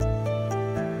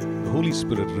Holy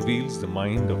Spirit reveals the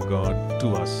mind of God to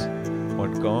us,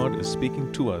 what God is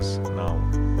speaking to us now.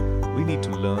 We need to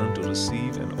learn to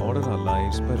receive and order our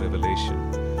lives by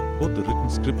revelation, both the written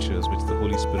scriptures which the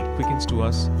Holy Spirit quickens to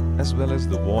us, as well as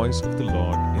the voice of the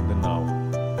Lord in the now.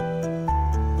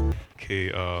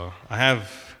 Okay, I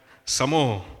have some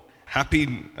more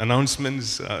happy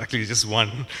announcements, actually just one.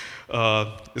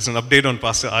 It's an update on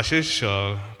Pastor Ashish.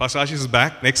 Pastor Ashish is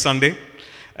back next Sunday,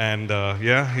 and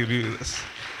he'll be with us.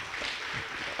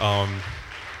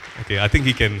 Okay, I think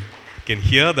he can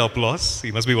hear the applause.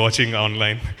 He must be watching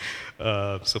online.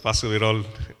 So Pastor,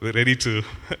 we're ready to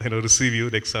receive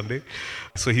you next Sunday.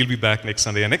 So he'll be back next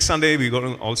Sunday. And next Sunday we're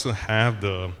going to also have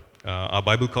our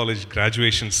Bible College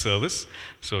graduation service.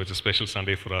 So it's a special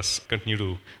Sunday for us. Continue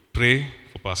to pray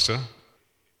for Pastor.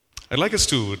 I'd like us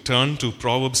to turn to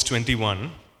Proverbs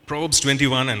 21. Proverbs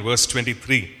 21 and verse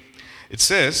 23. It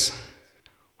says,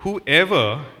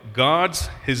 "Whoever guards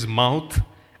his mouth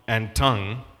and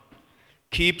tongue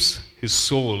keeps his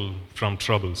soul from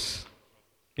troubles."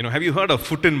 Have you heard of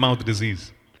foot and mouth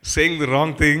disease? Saying the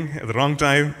wrong thing at the wrong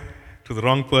time to the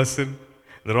wrong person,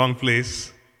 the wrong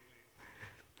place.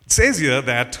 It says here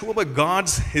that whoever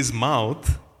guards his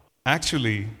mouth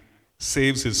actually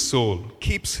saves his soul,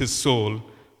 keeps his soul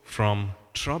from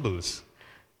troubles.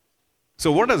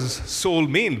 So what does soul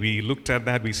mean? We looked at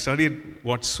that, we studied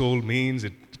what soul means.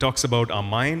 It talks about our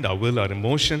mind, our will, our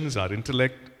emotions, our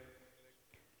intellect.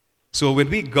 So when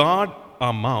we guard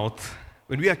our mouth,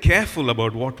 when we are careful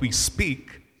about what we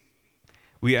speak,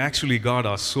 we actually guard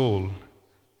our soul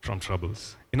from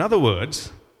troubles. In other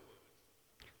words,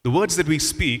 the words that we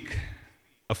speak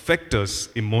affect us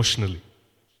emotionally.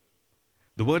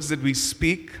 The words that we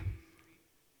speak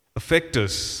affect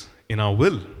us in our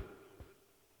will.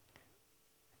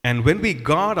 And when we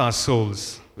guard our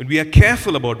souls, when we are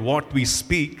careful about what we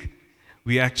speak,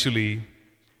 we actually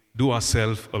do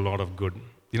ourselves a lot of good.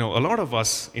 A lot of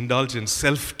us indulge in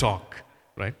self-talk,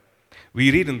 right?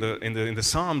 We read in the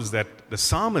Psalms that the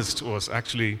psalmist was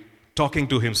actually talking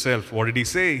to himself. What did he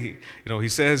say? He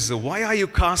says, "Why are you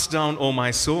cast down, O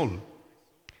my soul?"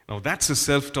 Now that's a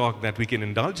self-talk that we can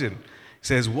indulge in. He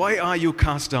says, "Why are you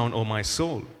cast down, O my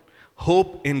soul?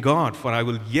 Hope in God, for I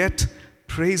will yet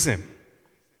praise Him."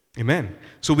 Amen.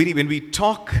 So when we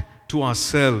talk to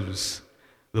ourselves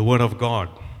the Word of God,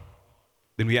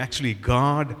 then we actually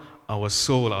guard our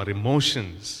soul, our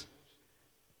emotions,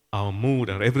 our mood,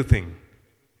 our everything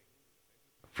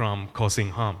from causing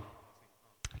harm.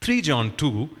 3 John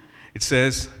 2, it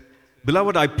says,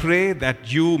 "Beloved, I pray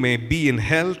that you may be in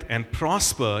health and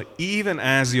prosper even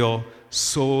as your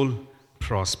soul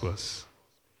prospers."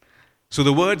 So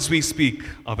the words we speak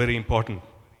are very important.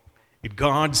 It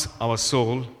guards our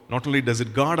soul. Not only does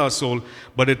it guard our soul,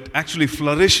 but it actually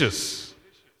flourishes,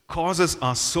 causes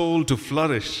our soul to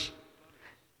flourish.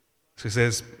 So it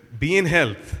says, "Be in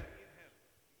health,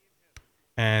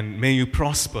 and may you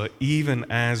prosper even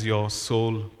as your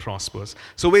soul prospers."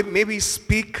 So may we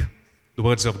speak the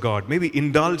words of God. May we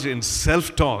indulge in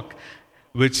self-talk,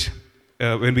 which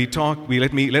when we talk,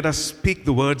 let us speak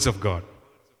the words of God,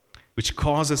 which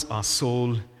causes our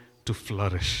soul to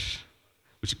flourish,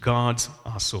 which guards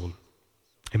our soul.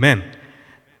 Amen.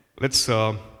 Let's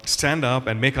stand up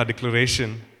and make our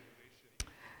declaration,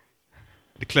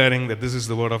 declaring that this is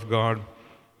the Word of God.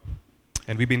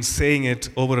 And we've been saying it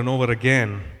over and over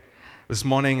again. This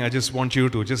morning, I just want you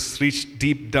to just reach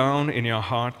deep down in your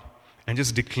heart and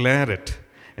just declare it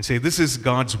and say, "This is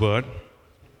God's Word.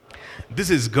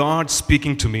 This is God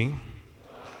speaking to me.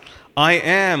 I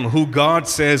am who God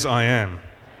says I am.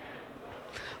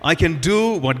 I can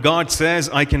do what God says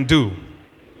I can do.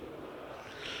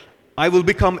 I will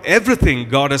become everything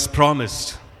God has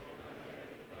promised.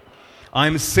 I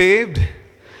am saved,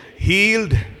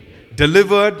 healed,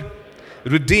 delivered,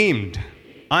 redeemed.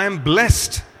 I am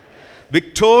blessed,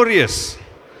 victorious,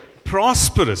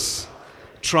 prosperous,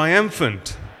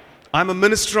 triumphant. I'm a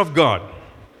minister of God,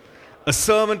 a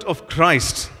servant of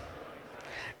Christ,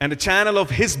 and a channel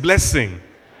of His blessing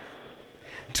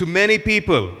to many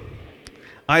people.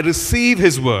 I receive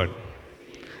His word.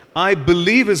 I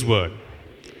believe His word,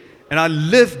 and I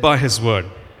live by His word.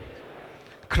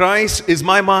 Christ is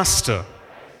my master,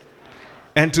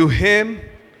 and to Him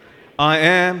I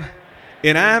am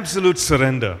in absolute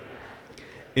surrender.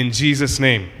 In Jesus'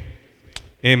 name,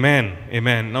 amen,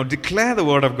 amen. Now declare the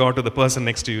word of God to the person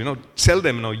next to you. Tell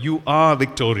them, you are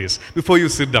victorious. Before you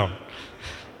sit down,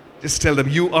 just tell them,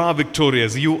 you are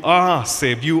victorious. You are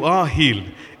saved. You are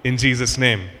healed. In Jesus'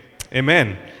 name,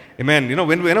 amen, amen.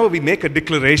 Whenever we make a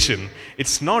declaration,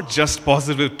 it's not just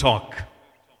positive talk.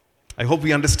 I hope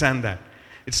we understand that.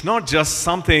 It's not just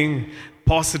something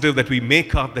positive that we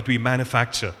make up, that we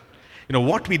manufacture.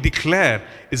 What we declare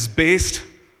is based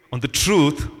on the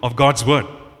truth of God's word.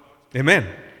 Amen.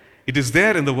 It is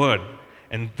there in the word.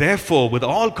 And therefore, with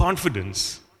all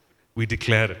confidence, we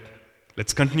declare it.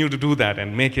 Let's continue to do that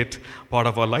and make it part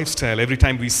of our lifestyle. Every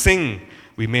time we sing,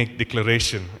 we make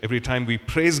declaration. Every time we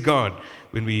praise God,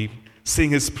 when we sing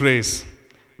His praise,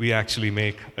 we actually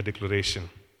make a declaration.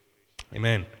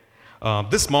 Amen.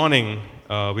 This morning,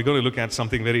 we're going to look at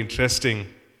something very interesting.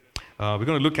 We're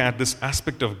going to look at this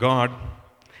aspect of God,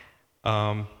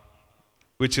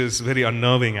 which is very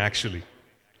unnerving, actually.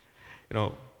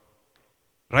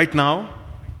 Right now,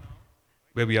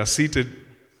 where we are seated,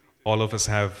 all of us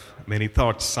have many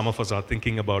thoughts. Some of us are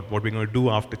thinking about what we're going to do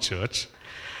after church.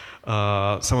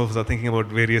 Some of us are thinking about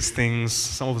various things.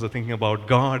 Some of us are thinking about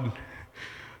God.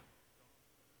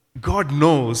 God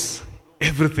knows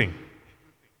everything.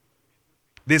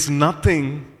 There's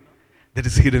nothing that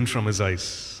is hidden from His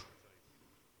eyes.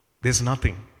 There's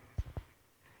nothing.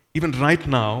 Even right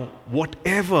now,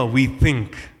 whatever we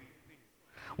think,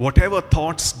 whatever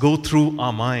thoughts go through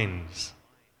our minds,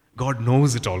 God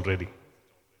knows it already.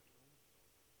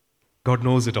 God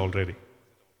knows it already.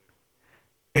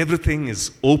 Everything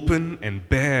is open and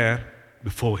bare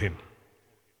before Him.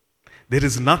 There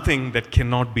is nothing that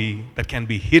can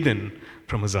be hidden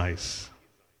from His eyes.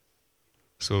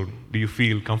 So, do you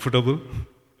feel comfortable?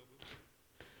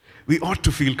 We ought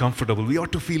to feel comfortable. We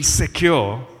ought to feel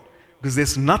secure, because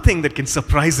there's nothing that can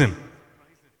surprise Him.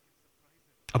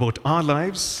 About our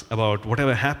lives, about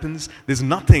whatever happens, there's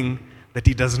nothing that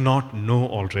He does not know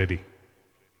already.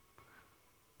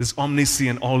 This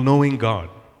omniscient, all-knowing God,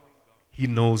 He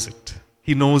knows it.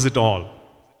 He knows it all.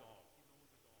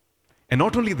 And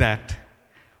not only that,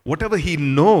 whatever He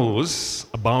knows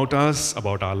about us,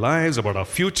 about our lives, about our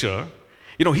future,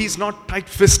 He's not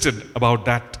tight-fisted about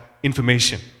that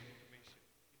information.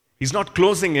 He's not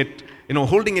closing it,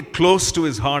 holding it close to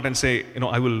His heart and say,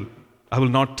 I will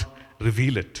not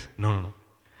reveal it. No.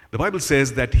 The Bible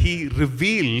says that He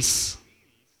reveals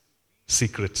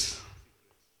secrets.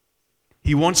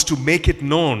 He wants to make it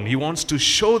known. He wants to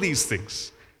show these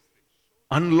things,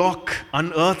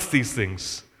 unearth these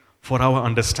things for our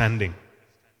understanding,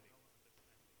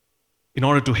 in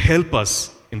order to help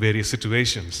us in various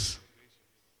situations,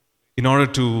 in order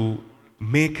to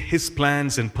make His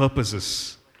plans and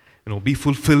purposes, be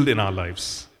fulfilled in our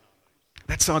lives.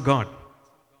 That's our God.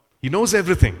 He knows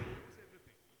everything.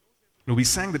 We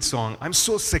sang that song, I'm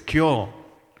so secure,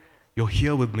 you're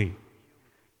here with me.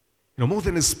 More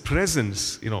than His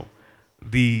presence,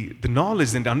 the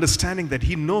knowledge and understanding that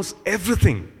He knows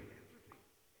everything.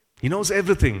 He knows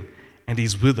everything, and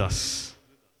He's with us.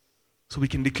 So we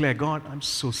can declare, God, I'm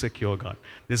so secure, God.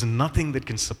 There's nothing that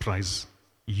can surprise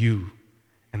You,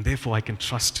 and therefore I can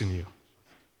trust in You.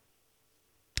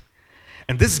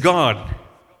 And this God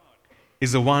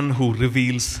is the one who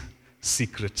reveals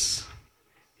secrets.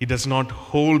 He does not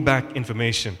hold back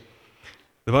information.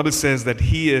 The Bible says that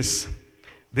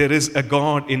there is a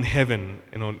God in heaven,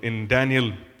 in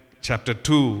Daniel chapter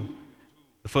 2,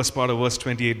 the first part of verse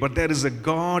 28. But there is a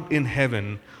God in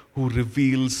heaven who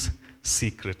reveals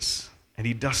secrets. And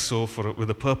He does so with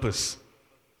a purpose.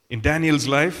 In Daniel's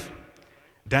life,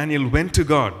 Daniel went to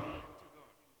God.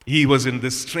 He was in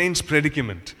this strange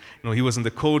predicament. He was in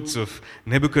the courts of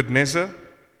Nebuchadnezzar.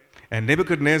 And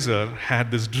Nebuchadnezzar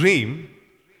had this dream.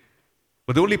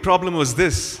 But the only problem was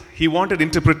this. He wanted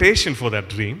interpretation for that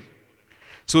dream.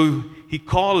 So he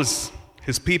calls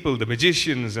his people, the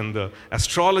magicians and the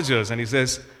astrologers, and he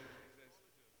says,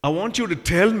 I want you to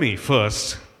tell me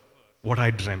first what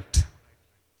I dreamt.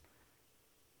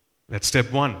 That's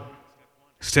step 1.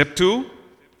 Step 2,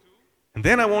 and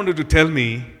then I want you to tell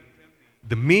me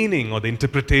the meaning or the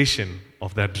interpretation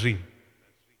of that dream.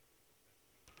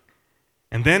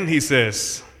 And then he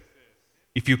says,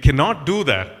 if you cannot do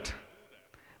that,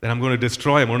 then I'm going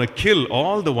to kill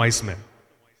all the wise men.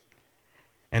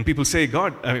 And people say,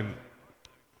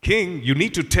 King, you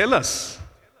need to tell us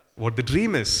what the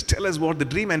dream is. Tell us what the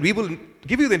dream, and we will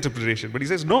give you the interpretation. But he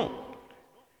says, no.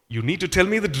 You need to tell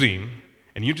me the dream,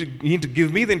 and you need to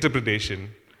give me the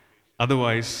interpretation.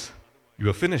 Otherwise, you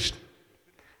are finished.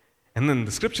 And then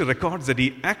the scripture records that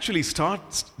he actually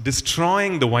starts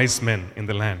destroying the wise men in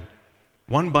the land.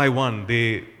 One by one,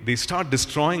 they start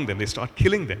destroying them. They start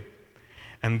killing them.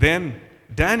 And then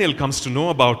Daniel comes to know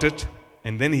about it,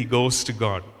 and then he goes to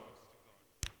God.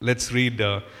 Let's read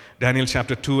Daniel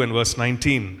chapter 2 and verse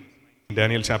 19.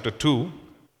 Daniel chapter 2,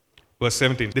 verse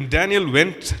 17. Then Daniel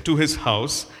went to his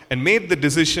house and made the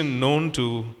decision known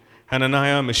to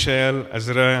Hananiah, Mishael,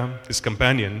 Azariah, his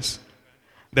companions,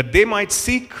 that they might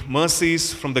seek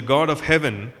mercies from the God of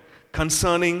heaven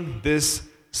concerning this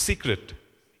secret,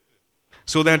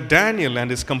 so that Daniel and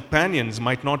his companions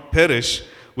might not perish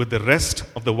with the rest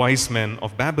of the wise men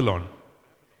of Babylon.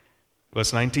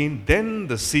 Verse 19, then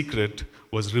the secret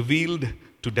was revealed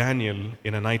to Daniel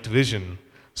in a night vision.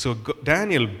 So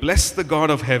Daniel blessed the God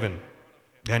of heaven.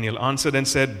 Daniel answered and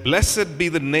said, blessed be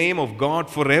the name of God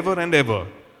forever and ever,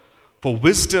 for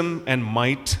wisdom and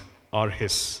might are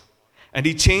his. And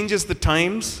he changes the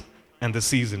times and the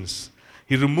seasons.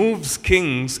 He removes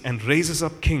kings and raises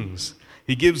up kings.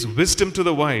 He gives wisdom to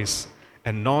the wise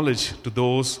and knowledge to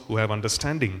those who have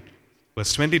understanding.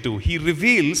 Verse 22, he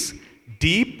reveals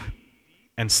deep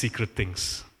and secret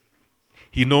things.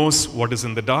 He knows what is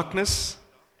in the darkness,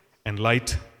 and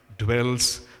light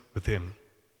dwells with him.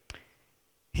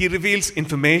 He reveals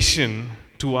information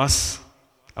to us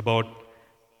about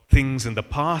things in the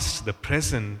past, the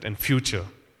present, and future.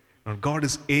 Now, God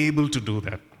is able to do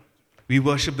that. We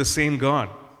worship the same God,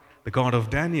 the God of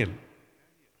Daniel.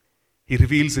 He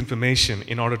reveals information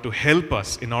in order to help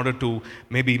us, in order to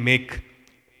maybe make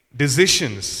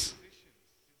decisions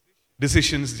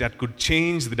that could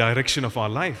change the direction of our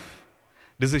life,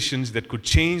 decisions that could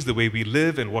change the way we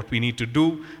live and what we need to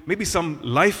do, maybe some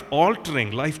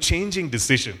life-altering, life-changing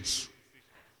decisions.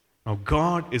 Now,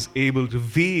 God is able to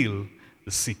reveal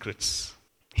the secrets.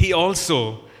 He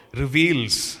also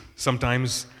reveals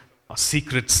sometimes our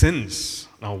secret sins.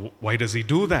 Now, why does he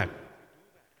do that?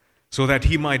 So that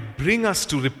he might bring us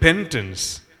to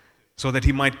repentance, so that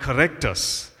he might correct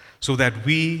us, so that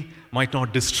we might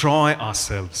not destroy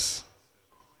ourselves.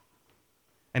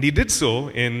 And he did so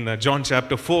in John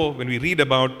chapter 4 when we read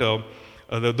about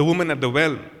the woman at the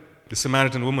well, the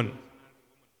Samaritan woman.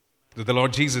 The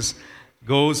Lord Jesus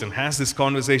goes and has this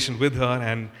conversation with her,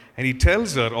 and he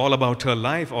tells her all about her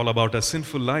life, all about her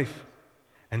sinful life.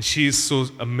 And she is so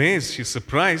amazed, she's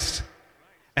surprised.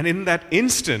 And in that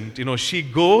instant, she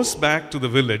goes back to the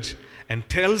village and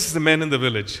tells the men in the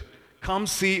village, come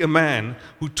see a man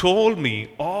who told me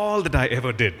all that I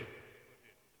ever did.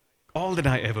 All that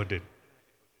I ever did.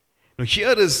 Now,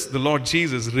 here is the Lord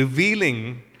Jesus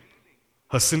revealing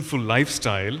her sinful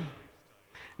lifestyle.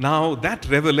 Now, that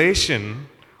revelation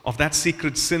of that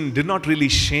secret sin did not really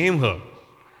shame her.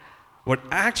 What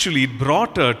actually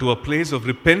brought her to a place of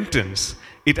repentance,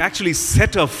 it actually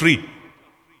set her free.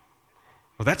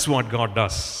 Well, that's what God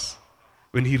does.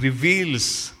 When he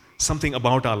reveals something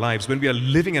about our lives, when we are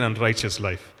living an unrighteous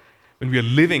life, when we are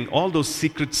living all those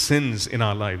secret sins in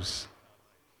our lives,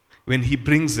 when he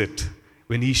brings it,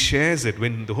 when he shares it,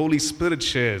 when the Holy Spirit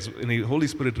shares, when the Holy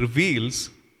Spirit reveals,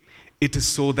 it is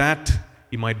so that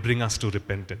he might bring us to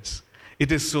repentance.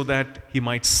 It is so that he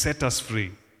might set us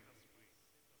free.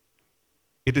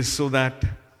 It is so that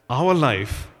our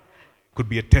life could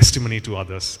be a testimony to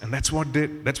others. And that's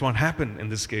what happened in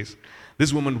this case.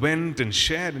 This woman went and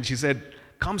shared, and she said,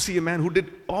 come see a man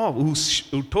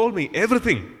who told me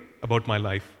everything about my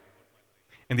life.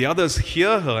 And the others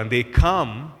hear her, and they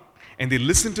come and they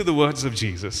listen to the words of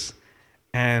Jesus,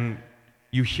 and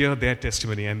you hear their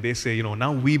testimony, and they say,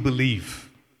 now we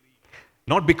believe.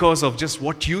 Not because of just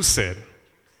what you said,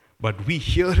 but we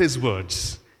hear his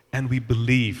words and we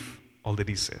believe all that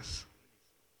he says.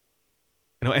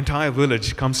 Entire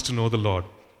village comes to know the Lord.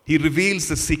 He reveals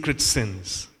the secret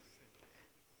sins.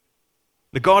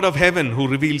 The God of heaven who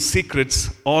reveals secrets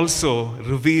also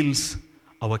reveals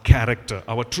our character,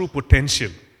 our true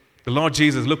potential. The Lord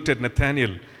Jesus looked at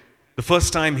Nathanael the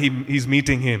first time he's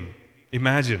meeting him.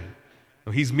 Imagine,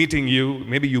 he's meeting you,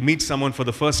 maybe you meet someone for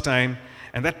the first time,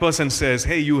 and that person says,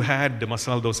 hey, you had the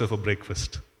masala dosa for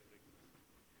breakfast.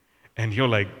 And you're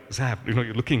like, zap,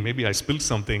 you're looking, maybe I spilled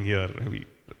something here. Maybe.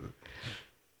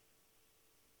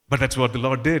 But that's what the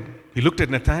Lord did. He looked at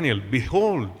Nathanael,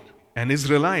 behold, an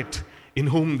Israelite in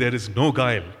whom there is no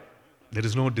guile, there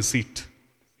is no deceit.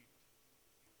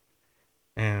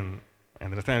 And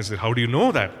Nathanael said, how do you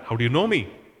know that? How do you know me?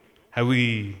 Have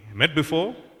we met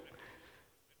before?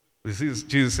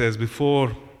 Jesus says,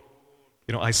 before,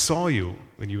 I saw you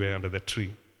when you were under that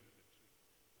tree.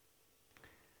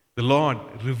 The Lord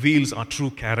reveals our true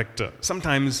character.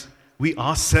 Sometimes we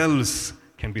ourselves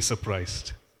can be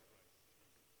surprised.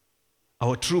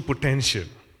 Our true potential.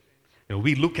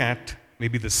 We look at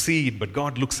maybe the seed, but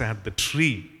God looks at the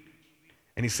tree.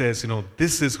 And he says,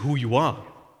 this is who you are.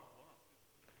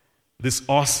 This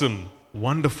awesome,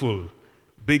 wonderful,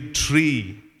 big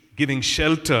tree, giving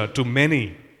shelter to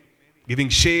many, giving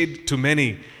shade to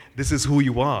many. This is who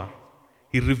you are.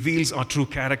 He reveals our true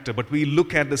character. But we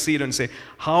look at the seed and say,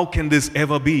 how can this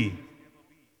ever be?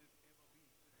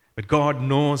 But God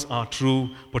knows our true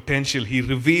potential. He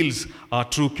reveals our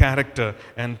true character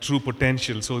and true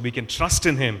potential so we can trust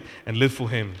in him and live for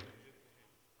him.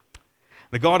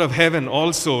 The God of heaven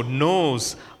also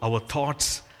knows our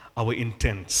thoughts, our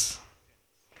intents.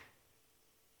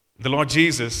 The Lord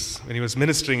Jesus, when he was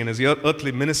ministering in his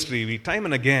earthly ministry, time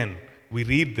and again we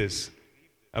read this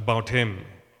about him.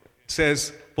 It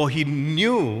says, for he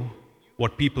knew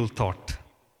what people thought.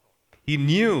 He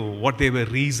knew what they were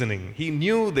reasoning. He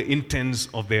knew the intents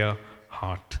of their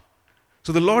heart.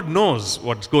 So the Lord knows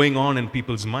what's going on in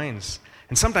people's minds.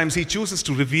 And sometimes he chooses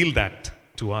to reveal that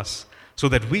to us so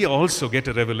that we also get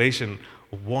a revelation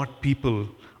of what people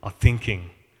are thinking,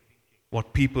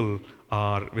 what people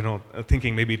are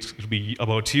thinking. Maybe it could be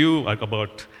about you, like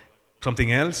about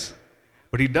something else.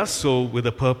 But he does so with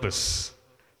a purpose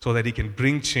so that he can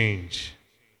bring change.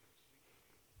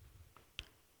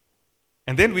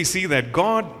 And then we see that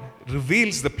God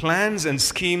reveals the plans and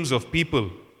schemes of people.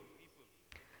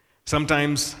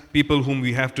 Sometimes people whom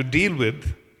we have to deal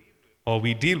with, or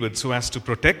we deal with so as to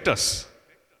protect us.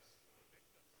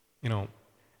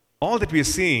 All that we are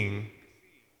seeing,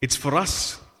 it's for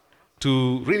us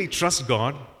to really trust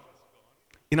God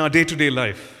in our day-to-day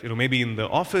life. Maybe in the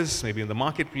office, maybe in the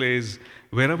marketplace,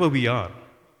 wherever we are,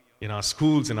 in our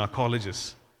schools, in our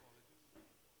colleges.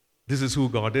 This is who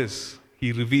God is.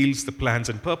 He reveals the plans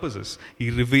and purposes. He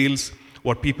reveals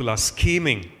what people are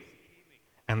scheming.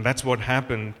 And that's what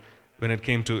happened when it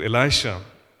came to Elisha.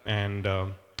 And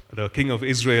the king of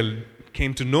Israel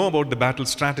came to know about the battle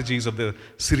strategies of the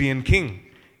Syrian king.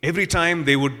 Every time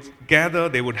they would gather,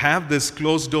 they would have this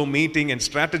closed-door meeting and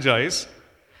strategize.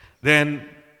 Then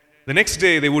the next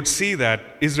day they would see that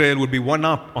Israel would be one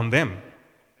up on them.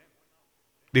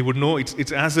 They would know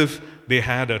it's as if they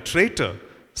had a traitor,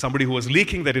 somebody who was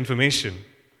leaking that information.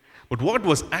 But what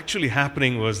was actually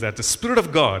happening was that the Spirit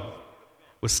of God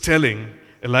was telling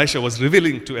Elisha, was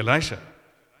revealing to Elisha.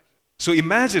 So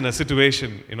imagine a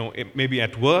situation, maybe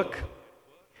at work,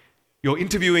 you're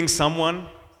interviewing someone,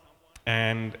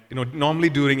 and normally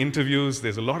during interviews,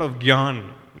 there's a lot of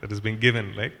gyan that is being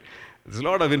given, right? There's a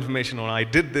lot of information on I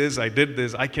did this, I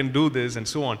can do this, and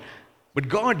so on. But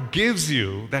God gives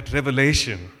you that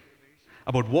revelation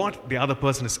about what the other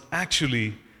person is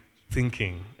actually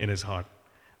thinking in his heart,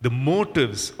 the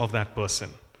motives of that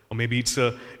person. Or maybe it's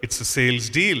a sales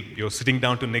deal. You're sitting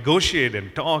down to negotiate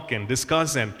and talk and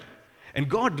discuss, and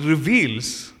God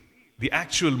reveals the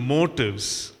actual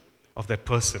motives of that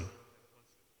person.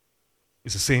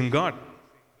 It's the same God,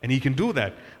 and he can do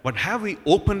that. But have we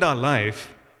opened our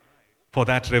life for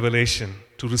that revelation,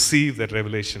 to receive that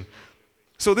revelation?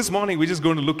 So this morning we're just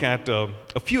going to look at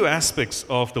a few aspects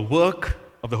of the work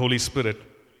of the Holy Spirit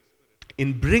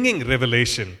in bringing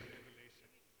revelation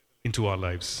into our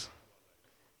lives.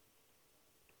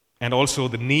 And also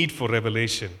the need for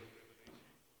revelation.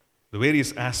 The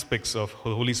various aspects of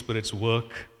the Holy Spirit's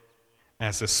work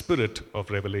as a spirit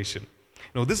of revelation.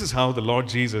 This is how the Lord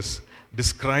Jesus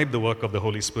described the work of the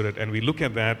Holy Spirit, and we look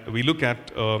at that. When we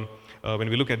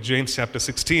look at James chapter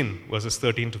 16, verses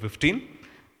 13 to 15,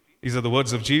 these are the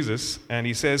words of Jesus, and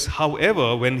he says,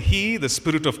 however, when he, the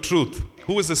Spirit of truth,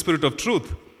 who is the Spirit of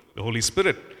truth? The Holy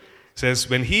Spirit. Says,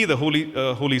 when he, the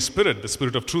Holy Spirit, the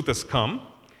Spirit of truth has come,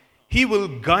 he will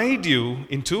guide you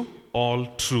into all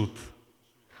truth.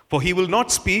 For he will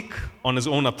not speak on his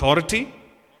own authority,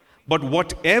 but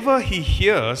whatever he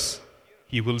hears,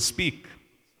 he will speak.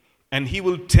 And he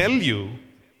will tell you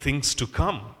things to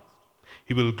come.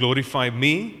 He will glorify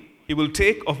me. He will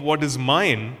take of what is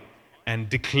mine and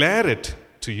declare it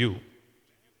to you.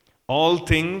 All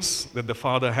things that the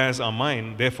Father has are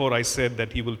mine. Therefore I said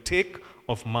that he will take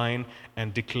of mine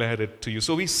and declare it to you.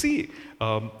 So we see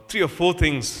 3 or 4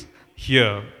 things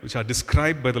here which are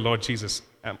described by the Lord Jesus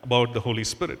about the Holy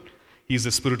Spirit. He is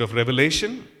the Spirit of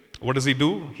revelation. What does he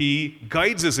do? He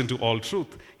guides us into all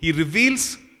truth. He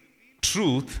reveals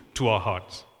truth to our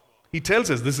hearts. He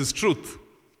tells us this is truth.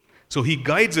 So he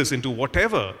guides us into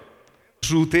whatever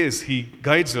truth is. He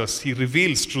guides us. He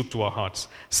reveals truth to our hearts.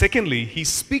 Secondly, he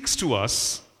speaks to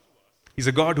us. He's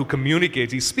a God who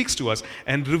communicates. He speaks to us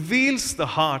and reveals the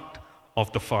heart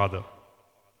of the Father.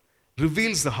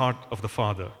 Reveals the heart of the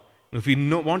Father. If we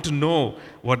want to know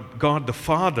what God the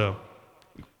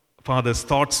Father's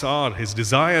thoughts are, his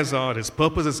desires are, his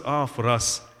purposes are for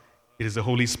us, it is the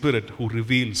Holy Spirit who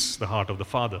reveals the heart of the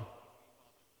Father.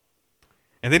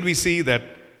 And then we see that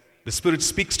the Spirit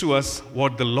speaks to us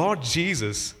what the Lord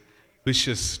Jesus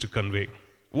wishes to convey.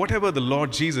 Whatever the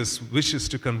Lord Jesus wishes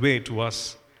to convey to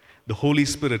us, the Holy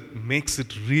Spirit makes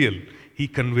it real. He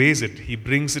conveys it. He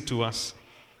brings it to us.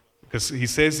 Because he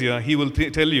says here, he will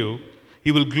tell you,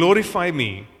 he will glorify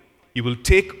me. He will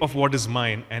take of what is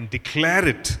mine and declare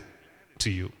it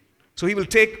to you. So he will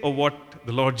take of what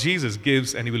the Lord Jesus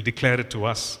gives and he will declare it to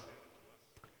us.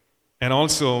 And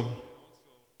also,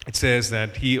 it says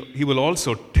that he will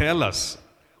also tell us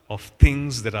of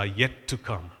things that are yet to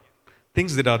come,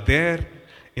 things that are there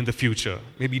in the future,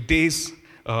 maybe days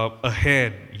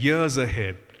ahead, years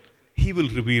ahead. He will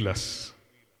reveal us.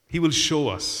 He will show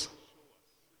us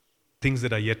things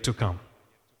that are yet to come.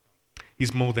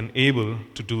 He's more than able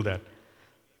to do that.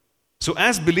 So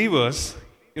as believers,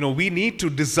 we need to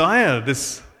desire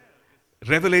this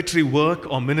revelatory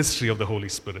work or ministry of the Holy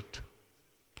Spirit.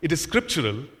 It is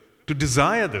scriptural to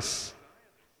desire this,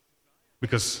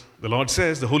 because the Lord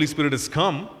says the Holy Spirit has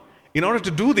come in order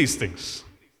to do these things.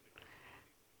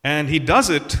 And He does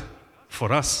it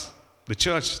for us, the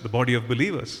church, the body of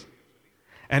believers.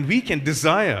 And we can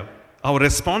desire, our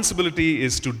responsibility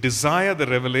is to desire the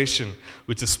revelation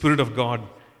which the Spirit of God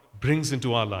brings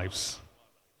into our lives,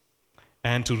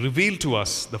 and to reveal to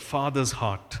us the Father's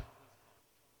heart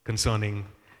concerning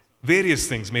various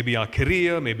things, maybe our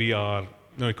career, maybe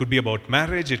it could be about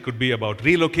marriage, it could be about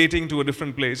relocating to a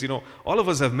different place. All of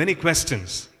us have many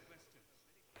questions.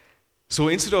 So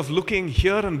instead of looking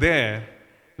here and there,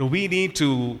 we need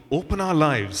to open our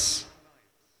lives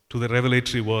to the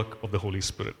revelatory work of the Holy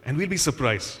Spirit. And we'll be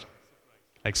surprised.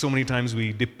 Like so many times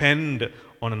we depend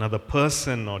on another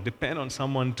person or depend on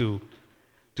someone to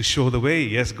show the way.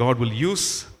 Yes, God will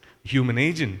use human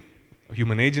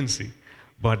agency,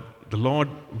 but the Lord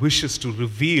wishes to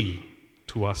reveal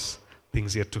to us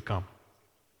things yet to come.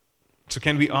 So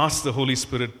can we ask the Holy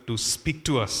Spirit to speak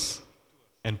to us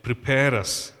and prepare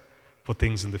us for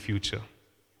things in the future?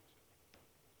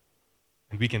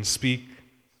 And we can speak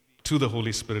to the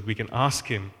Holy Spirit. We can ask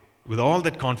Him with all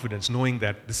that confidence, knowing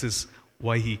that this is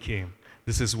why He came.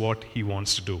 This is what He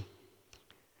wants to do.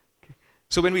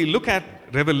 So when we look at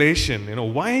revelation,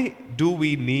 why do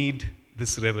we need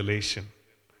this revelation?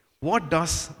 What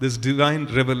does this divine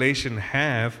revelation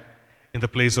have in the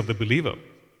place of the believer?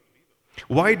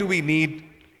 Why do we need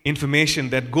information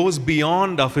that goes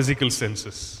beyond our physical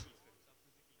senses?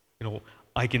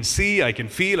 I can see, I can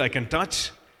feel, I can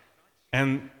touch,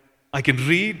 and I can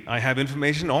read. I have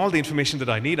information, all the information that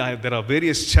I need. There are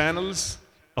various channels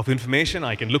of information.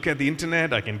 I can look at the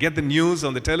internet, I can get the news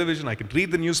on the television, I can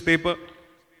read the newspaper.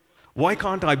 Why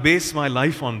can't I base my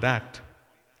life on that?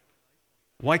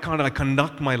 Why can't I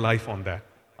conduct my life on that?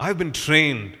 I've been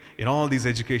trained in all these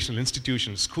educational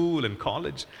institutions, school and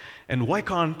college, and why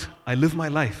can't I live my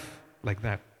life like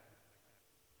that?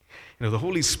 The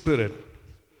Holy Spirit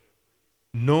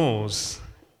knows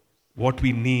what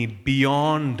we need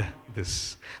beyond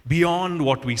this, beyond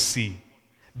what we see,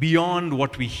 beyond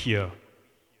what we hear.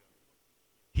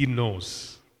 He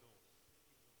knows.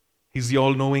 He's the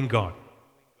all-knowing God.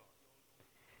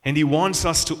 And He wants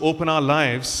us to open our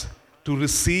lives to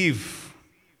receive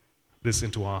this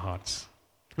into our hearts.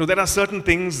 There are certain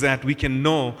things that we can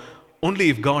know only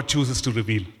if God chooses to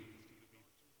reveal.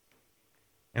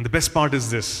 And the best part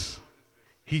is this: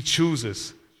 He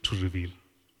chooses to reveal.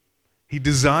 He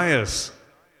desires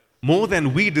more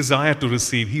than we desire to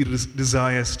receive. He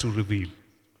desires to reveal.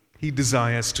 He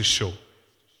desires to show.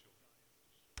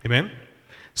 Amen?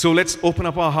 So let's open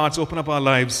up our hearts, open up our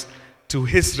lives to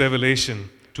His revelation,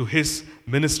 to His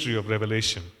ministry of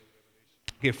revelation.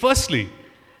 Okay, firstly,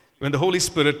 when the Holy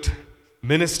Spirit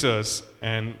ministers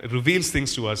and reveals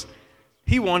things to us,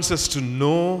 He wants us to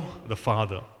know the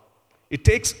Father. It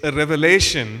takes a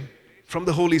revelation from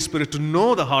the Holy Spirit to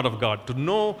know the heart of God, to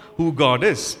know who God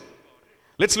is.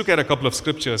 Let's look at a couple of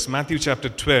scriptures. Matthew chapter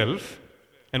 12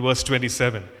 and verse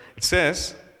 27. It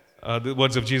says, the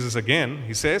words of Jesus again,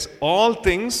 He says, "All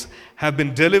things have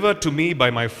been delivered to me by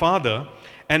my Father,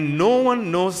 and no one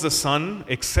knows the Son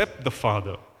except the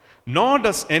Father, nor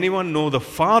does anyone know the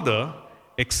Father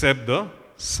except the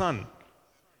Son,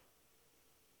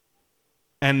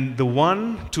 and the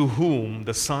one to whom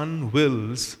the Son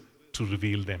wills to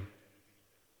reveal them."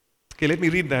 Okay, let me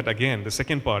read that again, the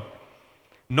second part.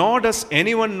 "Nor does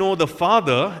anyone know the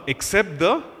Father except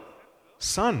the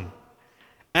Son,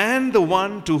 and the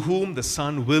one to whom the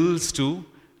Son wills to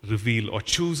reveal or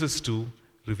chooses to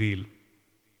reveal."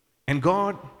 And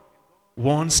God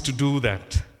wants to do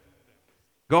that.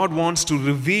 God wants to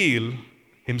reveal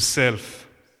Himself.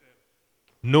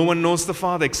 No one knows the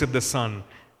Father except the Son,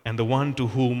 and the one to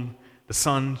whom the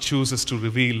Son chooses to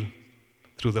reveal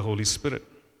through the Holy Spirit.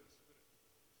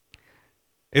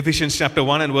 Ephesians chapter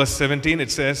 1 and verse 17, it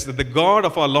says that the God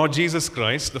of our Lord Jesus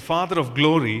Christ, the Father of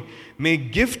glory, may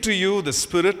give to you the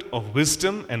spirit of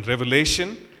wisdom and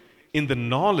revelation in the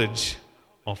knowledge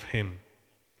of Him.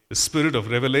 The spirit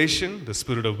of revelation, the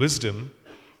spirit of wisdom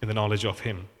in the knowledge of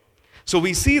Him. So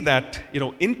we see that,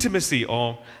 intimacy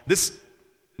or this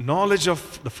knowledge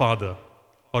of the Father,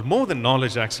 or more than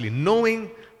knowledge actually, knowing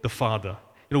the Father.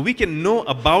 We can know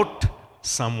about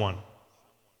someone.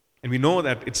 And we know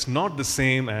that it's not the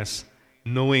same as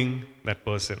knowing that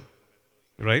person.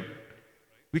 Right?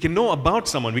 We can know about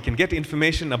someone. We can get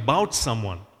information about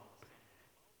someone.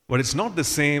 But it's not the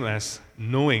same as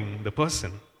knowing the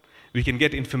person. We can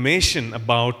get information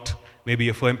about maybe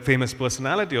a famous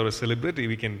personality or a celebrity.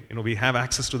 We have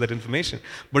access to that information.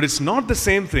 But it's not the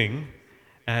same thing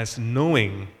as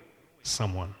knowing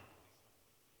someone.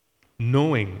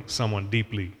 Knowing someone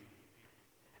deeply.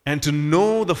 And to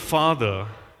know the Father,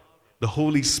 the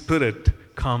Holy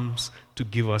Spirit comes to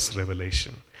give us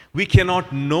revelation. We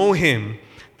cannot know Him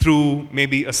through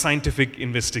maybe a scientific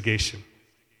investigation.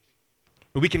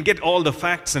 We can get all the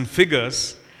facts and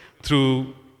figures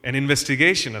through an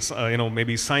investigation.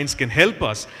 Maybe science can help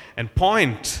us and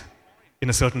point in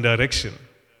a certain direction.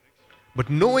 But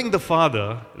knowing the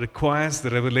Father requires the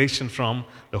revelation from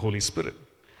the Holy Spirit.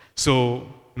 So,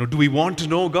 do we want to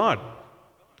know God?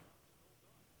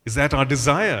 Is that our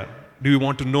desire? Do we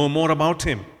want to know more about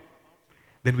Him?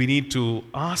 Then we need to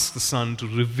ask the Son to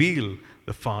reveal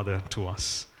the Father to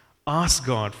us. Ask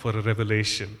God for a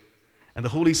revelation. And the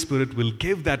Holy Spirit will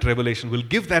give that revelation, will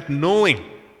give that knowing,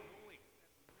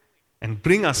 and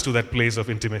bring us to that place of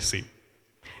intimacy.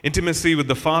 Intimacy with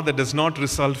the Father does not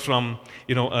result from,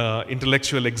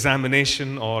 intellectual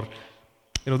examination or,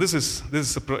 this is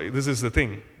the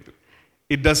thing.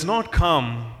 It does not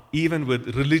come even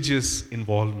with religious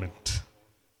involvement.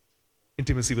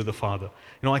 Intimacy with the Father.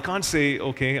 I can't say,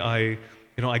 okay, I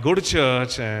go to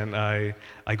church and I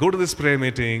go to this prayer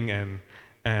meeting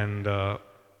and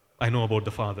I know about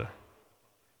the Father.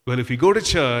 Well, if we go to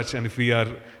church and if we are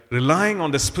relying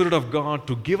on the Spirit of God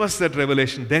to give us that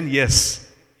revelation, then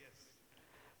yes.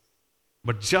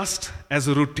 But just as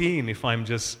a routine, if I'm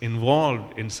just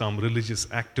involved in some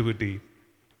religious activity,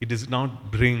 it does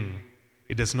not bring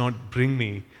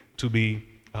me to be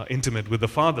intimate with the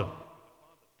Father.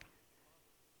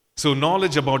 So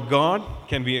knowledge about God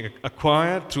can be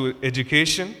acquired through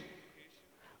education,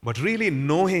 but really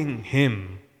knowing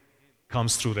Him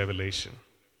comes through revelation.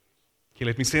 Okay,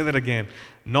 let me say that again.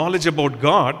 Knowledge about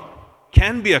God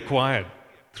can be acquired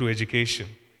through education,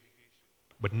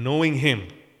 but knowing Him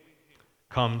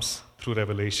comes through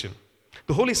revelation.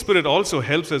 The Holy Spirit also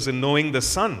helps us in knowing the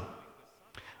Son.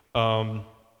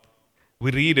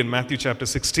 We read in Matthew chapter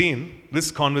 16 this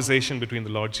conversation between the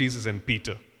Lord Jesus and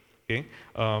Peter. Okay,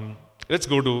 let's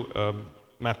go to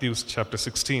Matthew chapter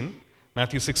 16.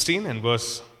 Matthew 16 and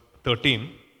verse 13.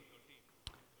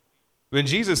 When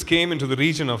Jesus came into the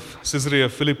region of Caesarea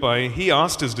Philippi, He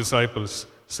asked His disciples,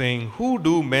 saying, "Who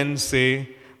do men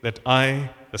say that I,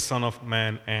 the Son of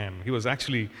Man, am?" He was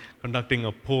actually conducting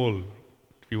a poll,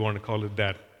 if you want to call it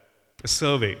that, a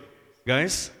survey.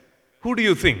 Guys, who do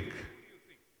you think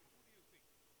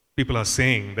people are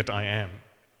saying that I am?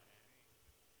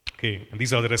 Okay, and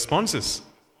these are the responses.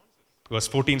 Verse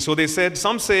 14, so they said,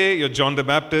 some say you're John the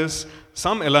Baptist,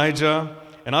 some Elijah,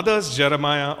 and others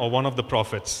Jeremiah or one of the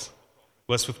prophets.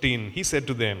 Verse 15, He said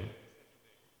to them,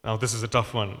 now this is a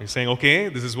tough one. He's saying, okay,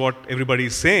 this is what everybody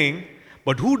is saying,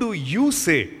 but who do you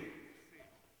say?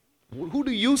 Who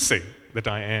do you say that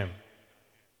I am?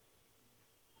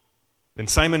 Then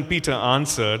Simon Peter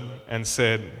answered and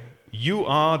said, you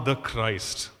are the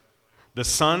Christ, the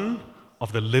Son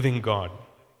of the living God.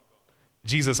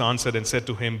 Jesus answered and said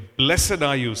to him, blessed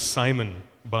are you, Simon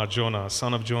Bar-Jonah,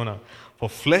 son of Jonah, for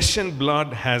flesh and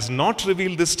blood has not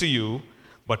revealed this to you,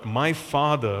 but my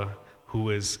Father who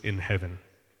is in heaven.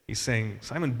 He's saying,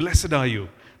 Simon, blessed are you,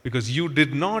 because you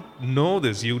did not know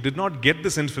this, you did not get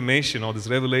this information or this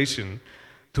revelation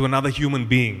to another human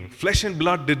being. Flesh and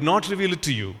blood did not reveal it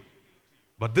to you,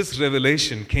 but this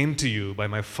revelation came to you by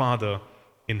my Father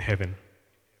in heaven.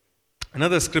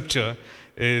 Another scripture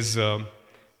is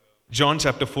John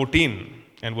chapter 14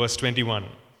 and verse 21.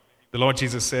 The Lord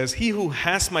Jesus says, he who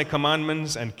has my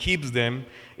commandments and keeps them,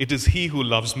 it is he who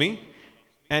loves me.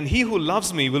 And he who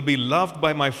loves me will be loved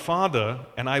by my Father,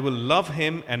 and I will love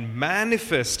him and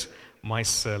manifest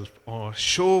myself or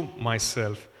show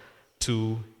myself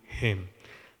to him.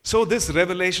 So this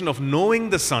revelation of knowing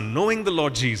the Son, knowing the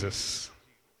Lord Jesus,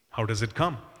 how does it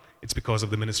come? It's because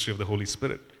of the ministry of the Holy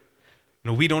Spirit.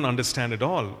 We don't understand it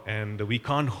all, and we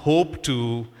can't hope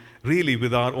to really,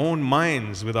 with our own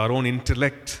minds, with our own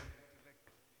intellect,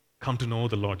 come to know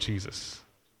the Lord Jesus.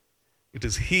 It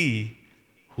is He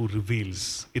who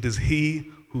reveals. It is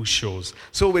He who shows.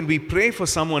 So when we pray for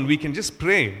someone, we can just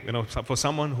pray, for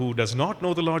someone who does not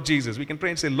know the Lord Jesus. We can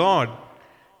pray and say, Lord,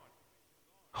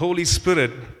 Holy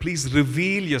Spirit, please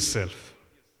reveal yourself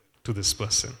to this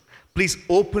person. Please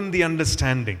open the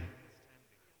understanding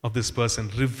of this person.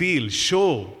 Reveal,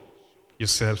 show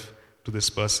yourself to this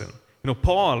person.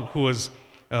 Paul, who was,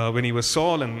 when he was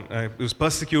Saul and he was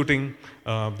persecuting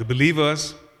the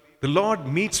believers, the Lord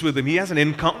meets with him. He has an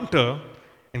encounter,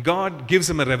 and God gives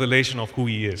him a revelation of who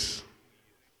he is.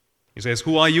 He says,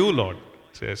 "Who are you, Lord?"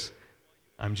 He says,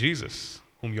 "I'm Jesus,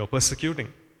 whom you're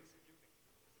persecuting."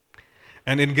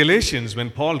 And in Galatians,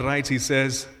 when Paul writes, he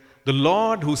says, "The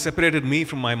Lord who separated me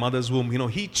from my mother's womb,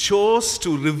 he chose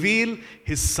to reveal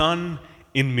his Son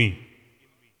in me."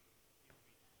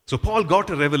 So Paul got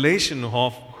a revelation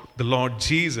of the Lord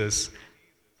Jesus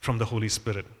from the Holy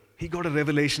Spirit. He got a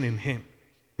revelation in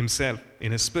himself,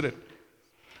 in his spirit.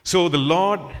 So the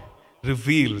Lord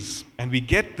reveals, and we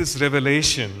get this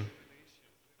revelation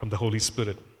from the Holy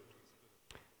Spirit.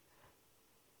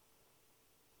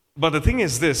 But the thing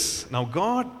is this, now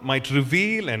God might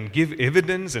reveal and give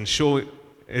evidence and show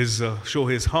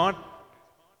his heart,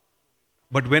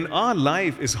 but when our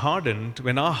life is hardened,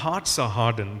 when our hearts are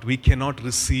hardened, we cannot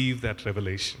receive that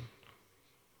revelation.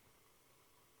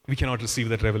 We cannot receive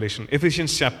that revelation.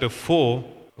 Ephesians chapter 4,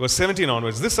 verse 17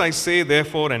 onwards. "This I say,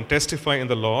 therefore, and testify in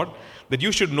the Lord, that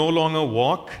you should no longer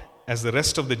walk as the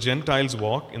rest of the Gentiles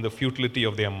walk in the futility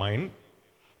of their mind,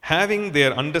 having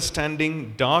their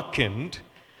understanding darkened,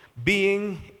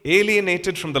 being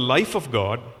alienated from the life of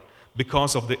God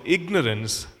because of the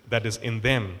ignorance that is in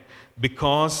them,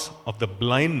 because of the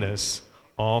blindness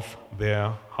of their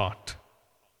heart."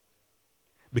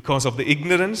 Because of the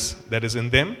ignorance that is in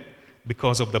them,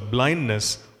 because of the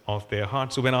blindness of their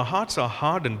heart. So when our hearts are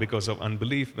hardened because of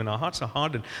unbelief, when our hearts are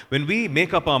hardened, when we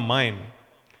make up our mind,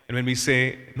 and when we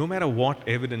say, no matter what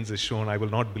evidence is shown, I will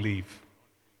not believe,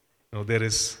 there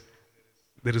is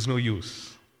no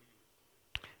use.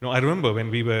 I remember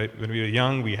when we were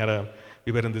young, we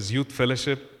were in this youth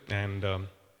fellowship, and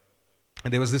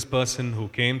there was this person who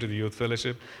came to the youth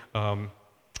fellowship, a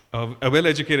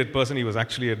well-educated person. He was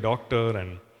actually a doctor,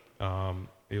 and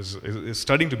he was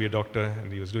studying to be a doctor,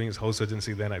 and he was doing his house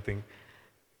surgency then, I think.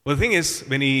 Well, the thing is,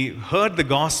 when he heard the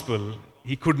gospel,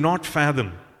 he could not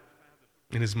fathom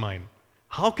in his mind,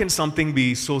 how can something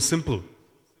be so simple?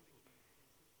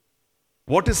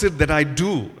 What is it that I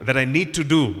do, that I need to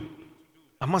do?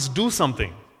 I must do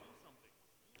something.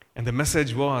 And the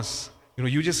message was,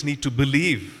 you just need to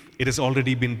believe. It has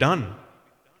already been done.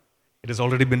 It has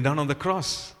already been done on the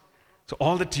cross. So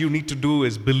all that you need to do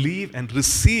is believe and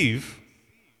receive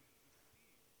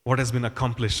what has been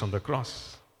accomplished on the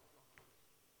cross.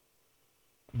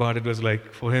 But it was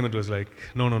like, for him, it was like,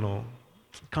 no.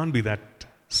 It can't be that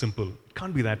simple. It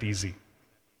can't be that easy.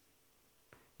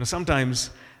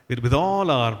 Sometimes, with all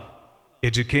our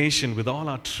education, with all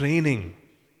our training,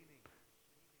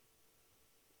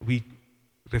 we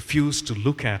refuse to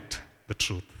look at the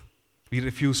truth. We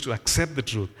refuse to accept the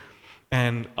truth.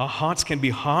 And our hearts can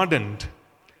be hardened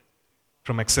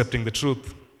from accepting the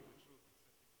truth.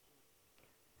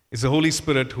 It's the Holy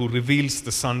Spirit who reveals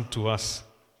the Son to us.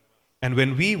 And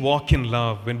when we walk in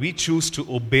love, when we choose to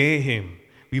obey Him,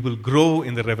 we will grow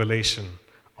in the revelation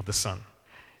of the Son.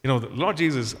 The Lord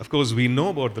Jesus, of course, we know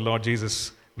about the Lord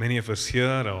Jesus. Many of us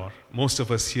here, or most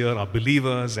of us here, are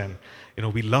believers, and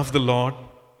we love the Lord.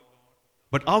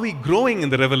 But are we growing in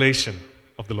the revelation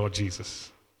of the Lord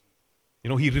Jesus?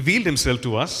 He revealed Himself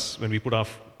to us when we put our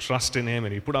trust in Him,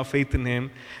 when we put our faith in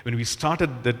Him, when we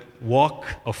started that walk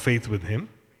of faith with Him.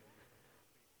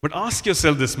 But ask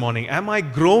yourself this morning, am I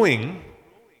growing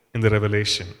in the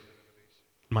revelation,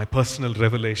 my personal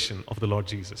revelation of the Lord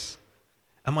Jesus?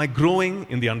 Am I growing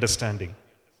in the understanding?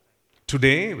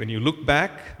 Today, when you look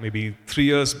back, maybe 3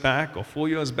 years back or 4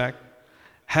 years back,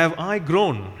 have I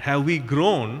grown? Have we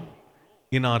grown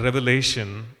in our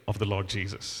revelation of the Lord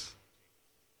Jesus?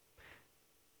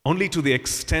 Only to the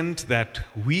extent that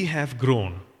we have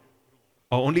grown,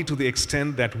 or only to the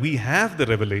extent that we have the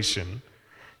revelation,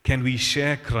 can we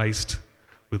share Christ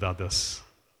with others.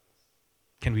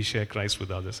 Can we share Christ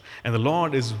with others? And the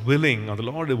Lord is willing, or the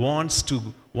Lord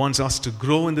wants us to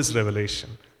grow in this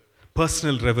revelation,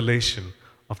 personal revelation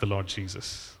of the Lord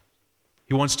Jesus.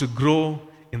 He wants to grow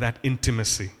in that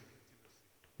intimacy.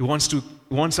 He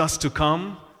wants us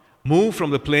to move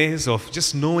from the place of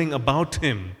just knowing about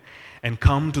Him and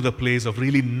come to the place of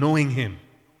really knowing Him,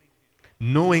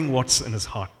 knowing what's in His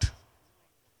heart,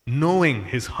 knowing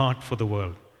His heart for the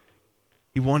world.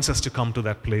 He wants us to come to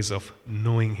that place of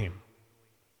knowing Him.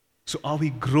 So are we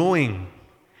growing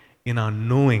in our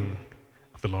knowing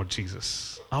of the Lord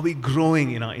Jesus? Are we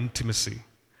growing in our intimacy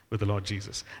with the Lord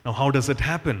Jesus? Now, how does it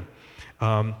happen?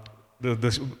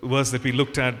 The verse that we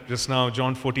looked at just now,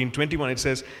 John 14:21, it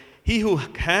says, "He who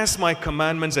has my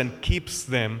commandments and keeps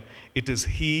them, it is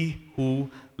he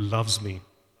who loves me."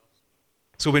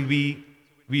 So when we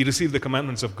receive the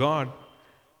commandments of God,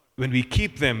 when we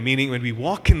keep them, meaning when we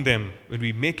walk in them, when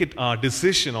we make it our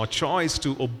decision or choice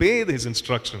to obey His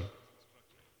instruction,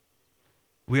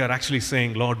 we are actually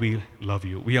saying, Lord, we love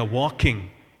you. We are walking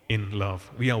in love.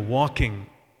 We are walking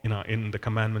in the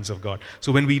commandments of God.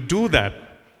 So when we do that,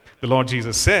 the Lord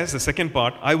Jesus says, the second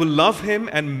part, I will love Him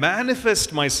and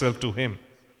manifest myself to Him.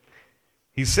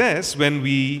 He says, when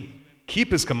we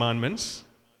keep His commandments,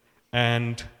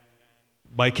 and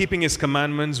by keeping His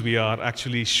commandments, we are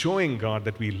actually showing God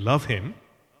that we love Him.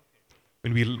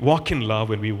 When we walk in love,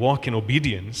 when we walk in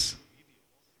obedience,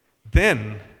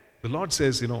 then the Lord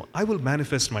says, I will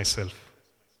manifest myself.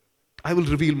 I will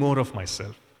reveal more of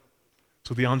myself.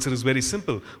 So the answer is very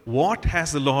simple. What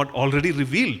has the Lord already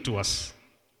revealed to us?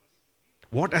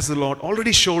 What has the Lord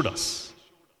already showed us?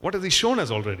 What has He shown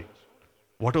us already?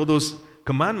 What are those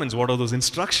commandments? What are those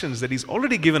instructions that He's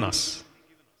already given us?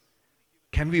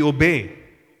 Can we obey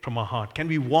from our heart? Can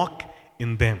we walk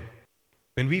in them?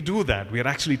 When we do that, we are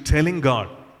actually telling God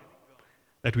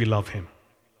that we love Him.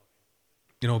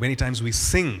 Many times we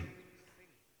sing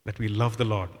that we love the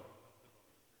Lord.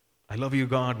 I love you,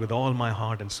 God, with all my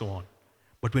heart and so on.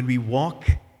 But when we walk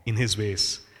in His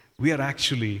ways, we are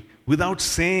actually, without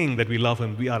saying that we love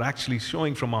Him, we are actually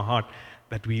showing from our heart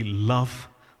that we love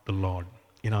the Lord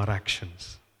in our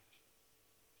actions.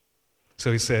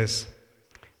 So He says,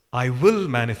 I will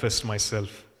manifest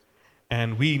myself,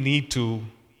 and we need to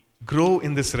grow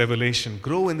in this revelation,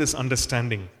 grow in this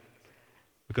understanding,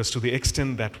 because to the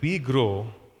extent that we grow,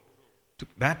 to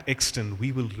that extent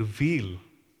we will reveal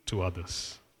to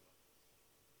others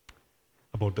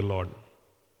about the Lord.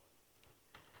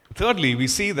 Thirdly, we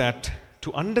see that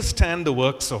to understand the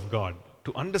works of God,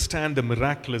 to understand the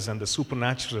miraculous and the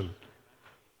supernatural,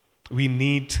 we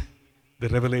need the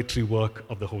revelatory work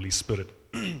of the Holy Spirit.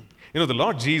 The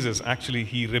Lord Jesus, actually,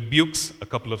 He rebukes a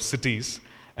couple of cities,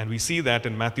 and we see that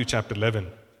in Matthew chapter 11.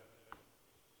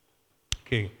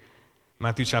 Okay,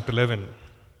 Matthew chapter 11.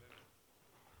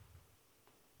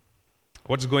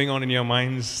 What's going on in your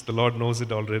minds? The Lord knows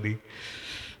it already.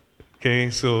 Okay,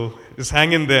 so just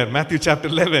hang in there. Matthew chapter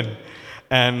 11.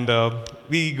 And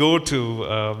we go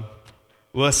to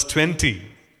verse 20.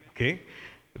 Okay.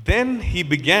 Then He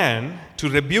began to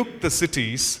rebuke the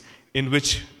cities in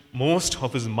which most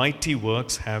of His mighty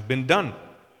works have been done.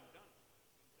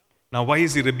 Now, why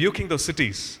is He rebuking those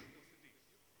cities?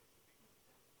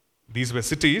 These were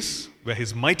cities where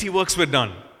His mighty works were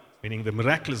done, meaning the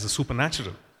miraculous, the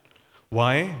supernatural.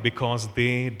 Why? Because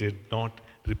they did not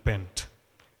repent.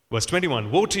 Verse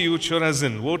 21, Woe to you,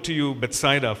 Chorazin! Woe to you,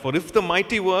 Bethsaida! For if the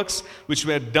mighty works which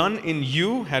were done in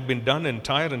you had been done in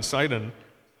Tyre and Sidon,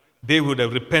 they would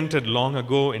have repented long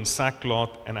ago in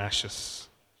sackcloth and ashes.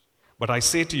 But I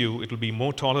say to you, it will be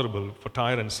more tolerable for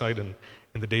Tyre and Sidon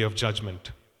in the day of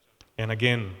judgment. And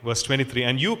again, verse 23,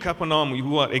 And you, Capernaum,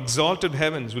 who are exalted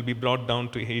heavens, will be brought down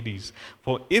to Hades.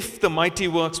 For if the mighty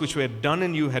works which were done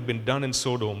in you had been done in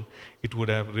Sodom, it would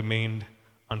have remained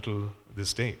until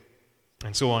this day.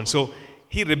 And so on. So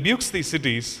He rebukes these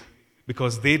cities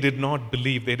because they did not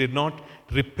believe, they did not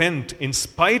repent in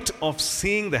spite of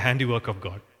seeing the handiwork of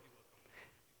God,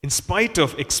 in spite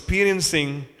of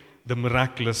experiencing the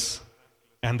miraculous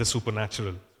and the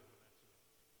supernatural.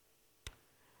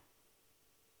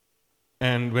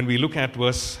 And when we look at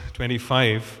verse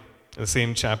 25, the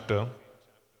same chapter,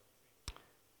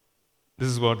 this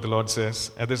is what the Lord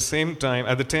says. At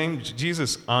the time,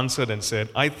 Jesus answered and said,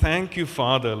 I thank you,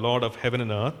 Father, Lord of heaven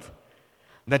and earth,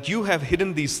 that you have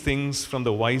hidden these things from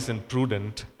the wise and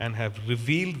prudent and have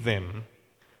revealed them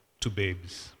to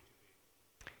babes.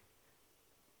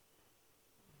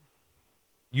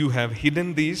 You have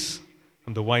hidden these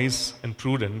from the wise and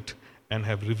prudent and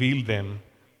have revealed them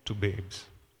to babes.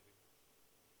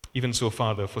 Even so,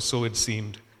 Father, for so it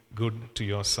seemed good to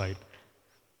your sight.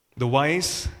 The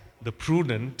wise, the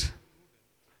prudent,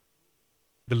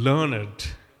 the learned,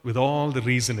 with all the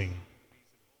reasoning,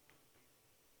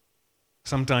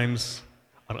 sometimes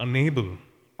are unable,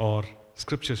 or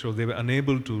Scripture shows they were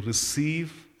unable to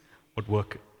receive what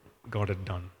work God had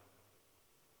done.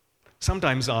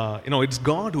 Sometimes, it's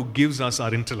God who gives us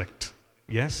our intellect.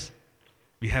 Yes?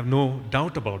 We have no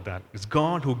doubt about that. It's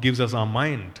God who gives us our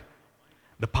mind,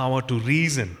 the power to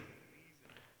reason.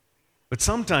 But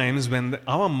sometimes when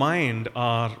our mind,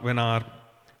 when our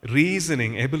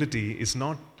reasoning ability is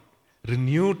not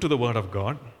renewed to the Word of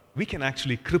God, we can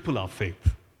actually cripple our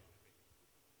faith.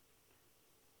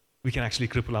 We can actually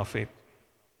cripple our faith.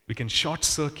 We can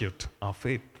short-circuit our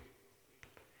faith.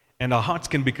 And our hearts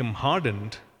can become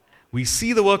hardened. We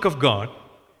see the work of God.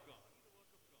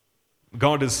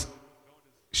 God is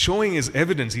showing His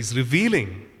evidence. He's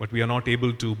revealing, but we are not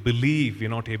able to believe. We are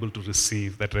not able to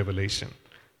receive that revelation.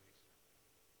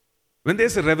 When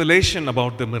there's a revelation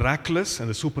about the miraculous and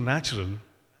the supernatural,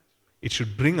 it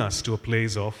should bring us to a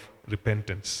place of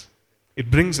repentance. It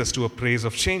brings us to a place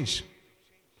of change.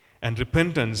 And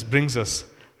repentance brings us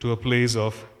to a place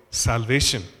of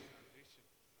salvation.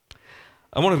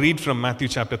 I want to read from Matthew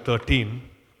chapter 13.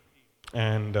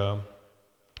 And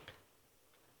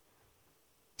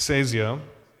says here,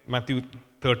 Matthew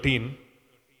 13,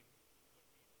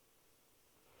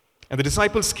 and the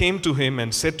disciples came to him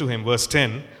and said to him, verse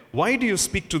 10, "Why do you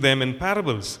speak to them in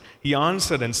parables?" He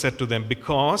answered and said to them,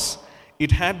 "Because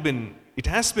it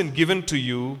has been given to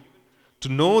you to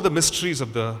know the mysteries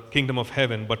of the kingdom of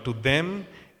heaven, but to them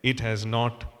it has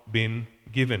not been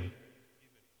given."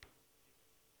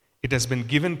 It has been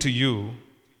given to you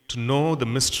to know the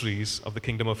mysteries of the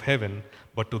kingdom of heaven,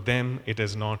 but to them it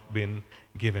has not been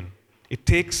given. It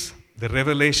takes the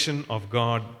revelation of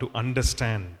God to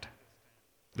understand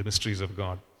the mysteries of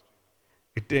God.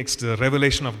 It takes the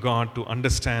revelation of God to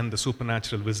understand the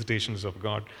supernatural visitations of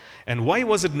God. And why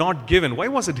was it not given? Why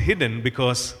was it hidden?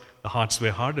 Because the hearts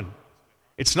were hardened.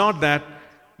 It's not that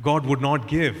God would not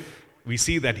give. We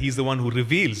see that He's the one who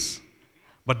reveals.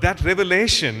 But that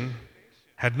revelation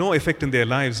had no effect in their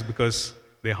lives because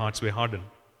their hearts were hardened.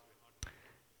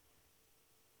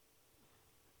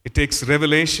 It takes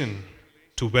revelation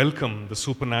to welcome the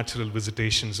supernatural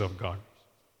visitations of God.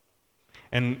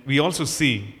 And we also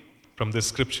see from this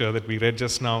scripture that we read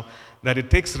just now that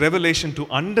it takes revelation to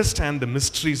understand the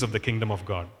mysteries of the kingdom of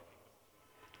God.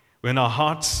 When our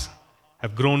hearts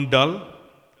have grown dull,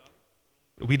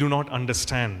 we do not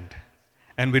understand.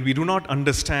 And when we do not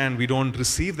understand, we don't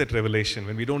receive that revelation.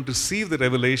 When we don't receive the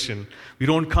revelation, we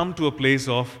don't come to a place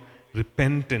of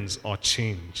repentance or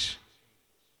change.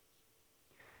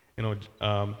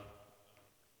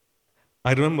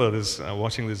 I remember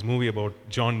watching this movie about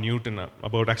John Newton,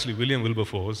 about actually William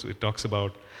Wilberforce. It talks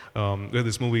about where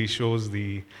this movie shows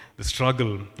the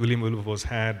struggle William Wilberforce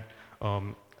had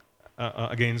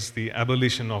against the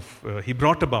abolition of, he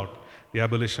brought about the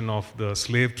abolition of the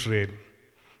slave trade.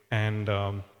 And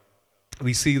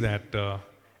we see that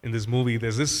in this movie,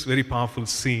 there's this very powerful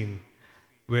scene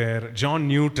where John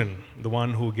Newton, the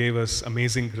one who gave us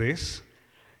Amazing Grace,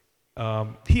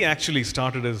 he actually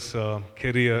started his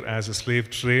career as a slave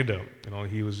trader.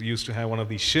 He used to have one of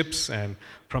these ships, and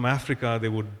from Africa they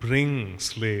would bring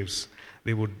slaves.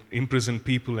 They would imprison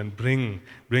people and bring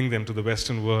them to the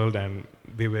Western world, and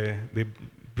they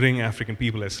bring African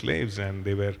people as slaves, and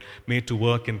they were made to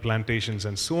work in plantations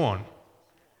and so on.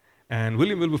 And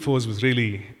William Wilberforce was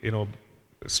really,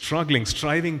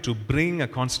 striving to bring a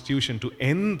constitution to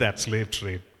end that slave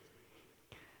trade.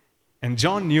 And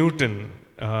John Newton,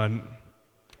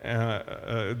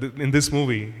 in this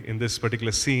movie, in this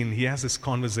particular scene, he has this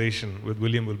conversation with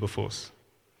William Wilberforce.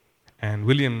 And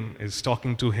William is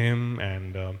talking to him,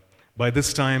 and by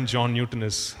this time, John Newton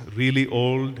is really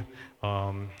old.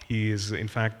 He is, in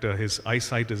fact, his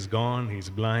eyesight is gone, he's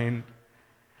blind.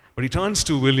 But he turns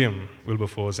to William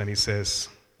Wilberforce and he says,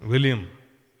 "William,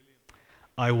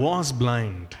 I was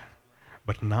blind,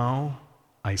 but now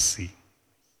I see."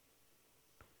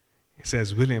 He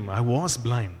says, "William, I was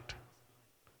blind,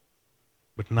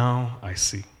 but now I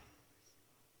see."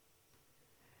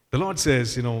 The Lord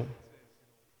says,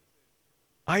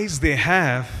 eyes they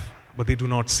have, but they do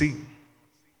not see.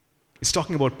 He's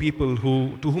talking about people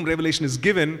to whom revelation is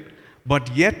given, but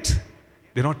yet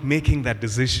they're not making that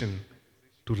decision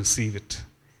to receive it.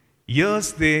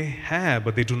 Ears they have,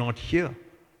 but they do not hear,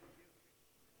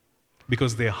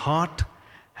 because their heart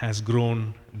has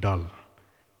grown dull.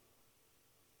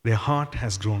 Their heart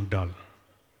has grown dull.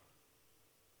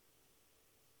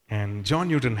 And John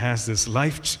Newton has this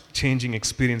life-changing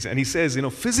experience, and he says,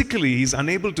 physically he's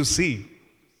unable to see.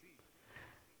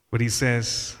 But he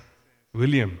says,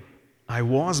 "William, I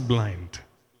was blind."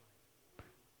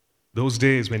 Those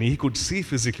days when he could see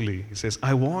physically, he says,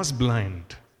 "I was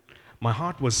blind. My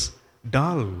heart was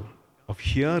dull of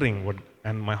hearing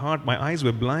and my eyes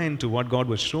were blind to what God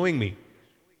was showing me."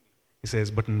 He says,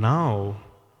 "But now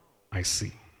I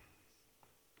see.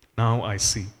 Now I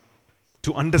see."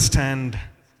 To understand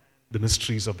the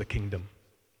mysteries of the kingdom,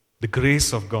 the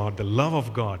grace of God, the love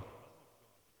of God,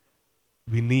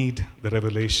 we need the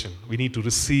revelation. We need to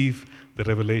receive the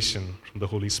revelation from the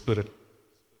Holy Spirit.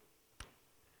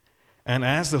 And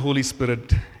as the Holy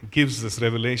Spirit gives this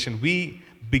revelation, we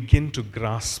begin to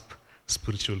grasp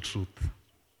spiritual truth.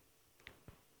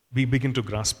 We begin to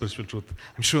grasp spiritual truth.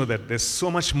 I'm sure that there's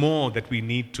so much more that we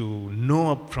need to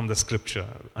know from the Scripture,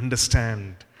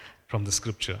 understand from the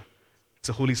Scripture. It's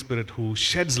the Holy Spirit who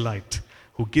sheds light,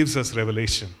 who gives us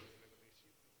revelation.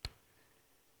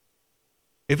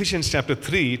 Ephesians chapter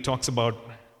 3 talks about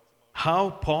how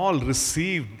Paul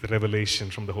received the revelation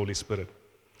from the Holy Spirit.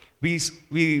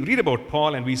 We read about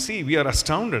Paul and we are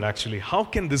astounded actually. How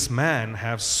can this man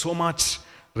have so much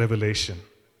revelation?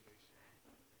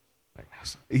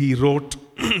 He wrote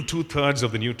 2/3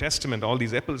 of the New Testament, all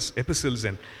these epistles,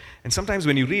 and sometimes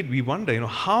when you read, we wonder,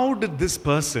 how did this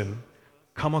person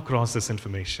come across this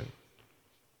information?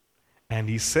 And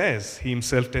he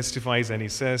himself testifies, and he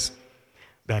says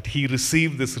that he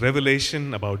received this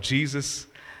revelation about Jesus.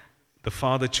 The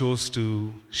Father chose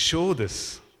to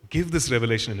give this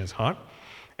revelation in his heart.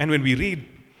 And when we read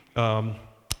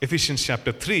Ephesians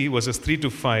chapter 3, verses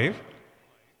 3-5,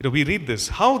 we read this: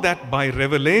 how that by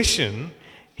revelation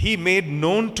he made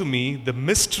known to me the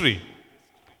mystery,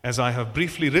 as I have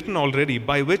briefly written already,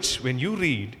 by which, when you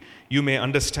read, you may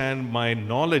understand my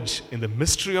knowledge in the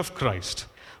mystery of Christ,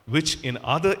 which in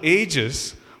other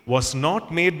ages was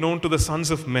not made known to the sons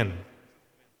of men,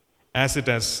 as it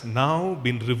has now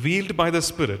been revealed by the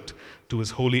Spirit to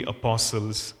his holy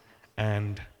apostles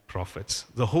and prophets.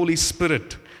 The Holy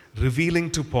Spirit revealing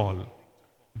to Paul,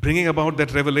 bringing about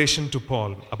that revelation to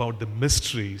Paul about the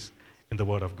mysteries in the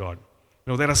Word of God.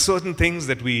 There are certain things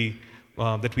that we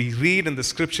read in the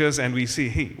Scriptures and we see,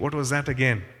 hey, what was that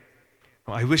again?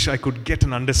 I wish I could get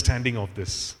an understanding of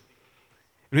this.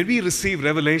 When we receive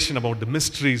revelation about the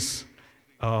mysteries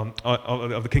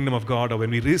of the kingdom of God, or when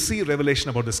we receive revelation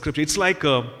about the Scripture, it's like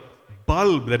a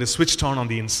bulb that is switched on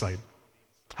the inside.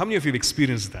 How many of you have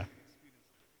experienced that?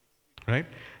 Right?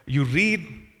 You read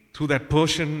through that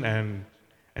portion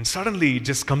and suddenly it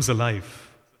just comes alive.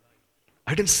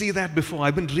 I didn't see that before.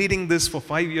 I've been reading this for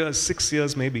 5 years, 6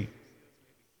 years maybe.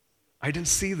 I didn't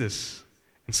see this.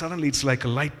 And suddenly it's like a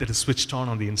light that is switched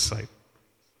on the inside.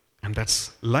 And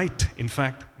that's light. In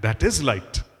fact, that is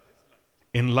light.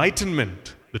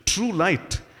 Enlightenment, the true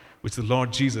light which the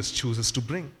Lord Jesus chooses to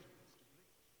bring.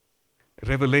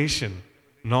 Revelation,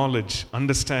 knowledge,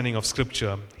 understanding of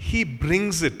Scripture, He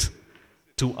brings it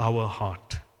to our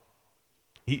heart,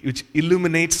 which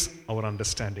illuminates our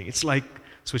understanding. It's like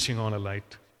switching on a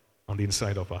light on the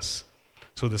inside of us.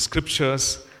 So the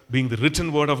Scriptures, being the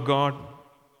written Word of God,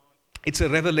 it's a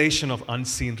revelation of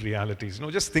unseen realities.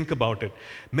 Just think about it.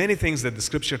 Many things that the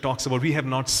Scripture talks about, we have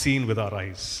not seen with our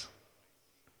eyes.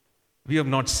 We have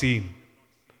not seen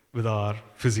with our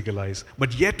physical eyes.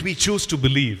 But yet we choose to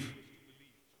believe.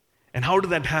 And how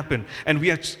did that happen? And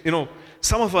we are,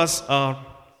 some of us are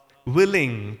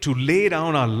willing to lay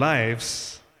down our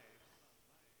lives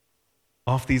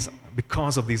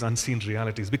because of these unseen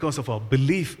realities, because of our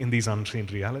belief in these unseen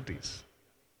realities.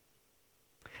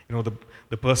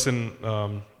 The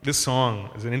person, this song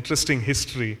is an interesting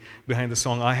history behind the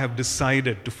song, I have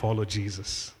decided to follow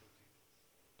Jesus.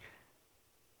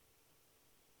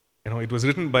 It was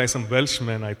written by some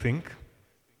Welshmen, I think.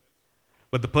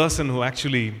 But the person who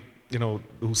actually,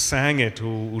 who sang it,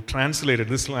 who translated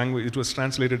this language, it was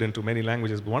translated into many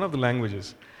languages, but one of the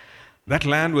languages, that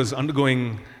land was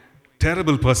undergoing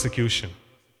terrible persecution.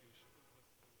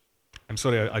 I'm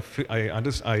sorry,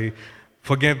 I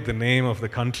forget the name of the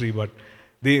country, but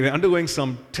they were undergoing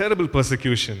some terrible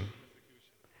persecution.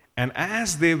 And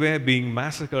as they were being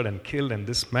massacred and killed, and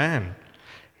this man,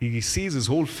 he sees his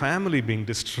whole family being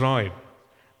destroyed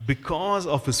because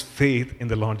of his faith in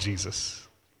the Lord Jesus.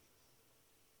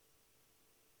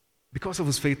 Because of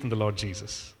his faith in the Lord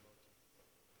Jesus.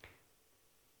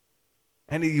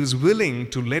 And he was willing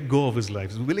to let go of his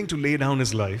life, he was willing to lay down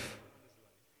his life,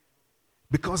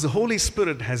 because the Holy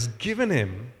Spirit has given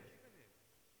him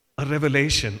a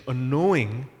revelation, a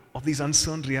knowing of these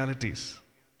unseen realities.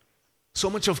 So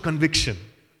much of conviction.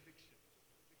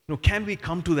 Can we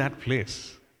come to that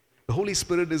place? The Holy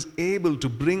Spirit is able to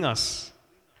bring us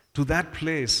to that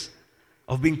place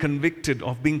of being convicted,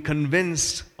 of being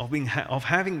convinced, of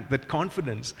having that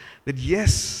confidence that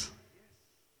yes,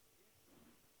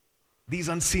 these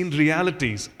unseen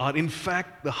realities are in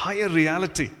fact the higher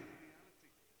reality.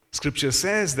 Scripture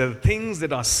says that the things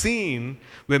that are seen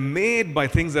were made by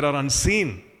things that are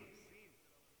unseen.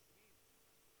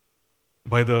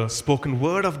 By the spoken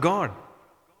word of God.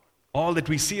 All that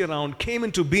we see around came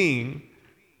into being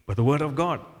by the word of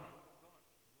God.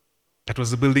 That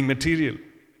was the building material.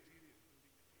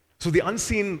 So the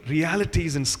unseen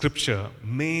realities in Scripture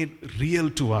made real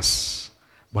to us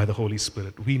by the Holy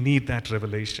Spirit. We need that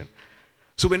revelation.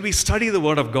 So when we study the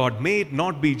Word of God, may it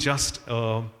not be just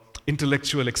an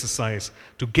intellectual exercise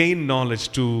to gain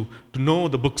knowledge, to know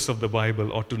the books of the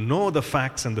Bible, or to know the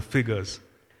facts and the figures.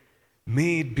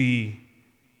 May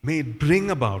it bring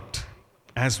about,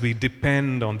 as we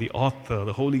depend on the author,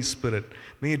 the Holy Spirit,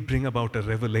 may it bring about a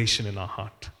revelation in our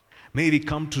heart. May we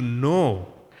come to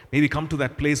know, may we come to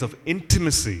that place of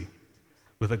intimacy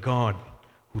with a God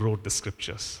who wrote the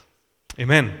scriptures.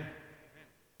 Amen.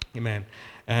 Amen.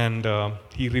 And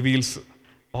He reveals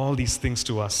all these things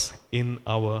to us in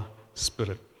our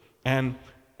spirit. And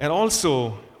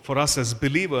also for us as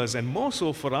believers, and more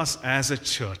so for us as a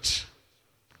church,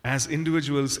 as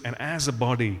individuals and as a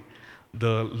body,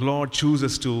 the Lord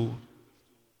chooses to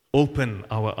open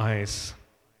our eyes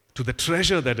to the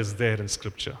treasure that is there in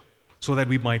Scripture, so that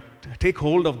we might take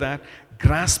hold of that,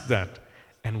 grasp that,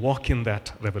 and walk in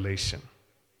that revelation.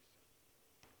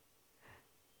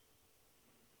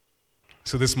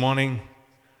 So this morning,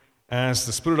 as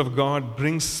the Spirit of God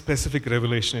brings specific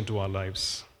revelation into our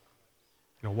lives,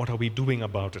 what are we doing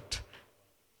about it?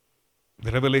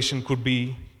 The revelation could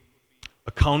be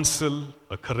a counsel,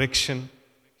 a correction.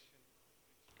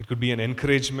 It could be an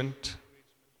encouragement,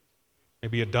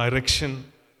 maybe a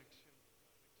direction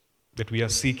that we are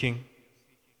seeking.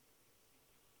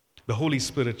 The Holy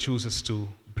Spirit chooses to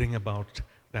bring about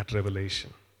that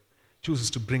revelation, chooses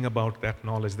to bring about that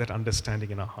knowledge, that understanding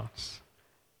in our hearts.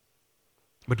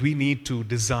 But we need to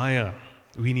desire,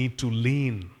 we need to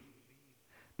lean,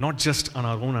 not just on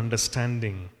our own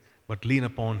understanding, but lean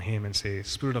upon Him and say,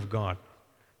 Spirit of God,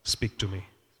 speak to me.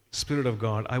 Spirit of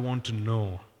God, I want to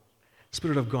know.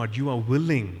 Spirit of God, you are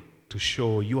willing to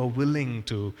show. You are willing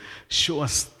to show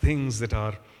us things that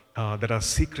are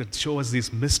secret. Show us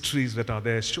these mysteries that are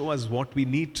there. Show us what we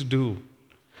need to do.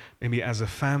 Maybe as a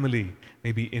family,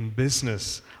 maybe in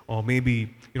business, or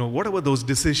maybe, whatever those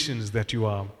decisions that you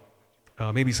are,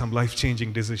 maybe some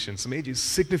life-changing decisions, maybe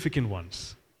significant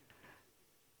ones.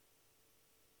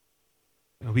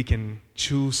 We can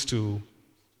choose to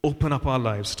open up our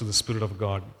lives to the Spirit of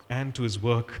God and to His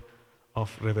work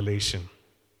of revelation.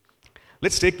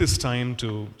 Let's take this time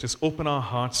to just open our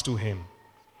hearts to Him,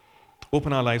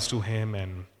 open our lives to Him,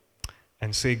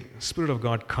 and say, Spirit of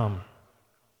God, come.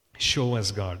 Show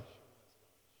us, God.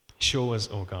 Show us,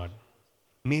 oh God.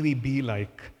 May we be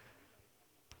like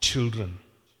children.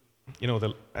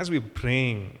 As we were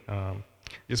praying,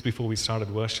 just before we started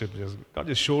worship, God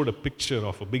just showed a picture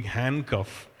of a big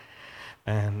handcuff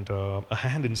and a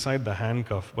hand inside the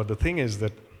handcuff. But the thing is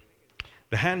that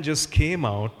the hand just came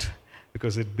out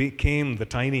because it became the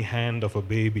tiny hand of a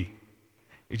baby.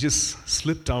 It just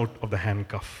slipped out of the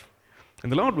handcuff.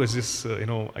 And the Lord was just,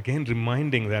 again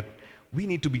reminding that we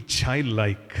need to be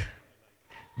childlike.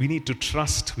 We need to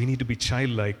trust. We need to be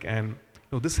childlike. And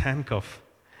this handcuff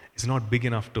is not big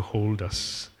enough to hold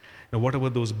us. Whatever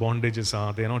those bondages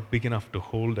are, they're not big enough to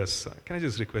hold us. Can I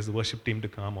just request the worship team to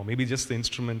come, or maybe just the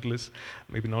instrumentalists,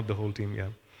 maybe not the whole team,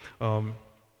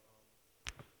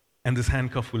 and this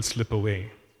handcuff will slip away.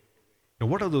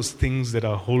 What are those things that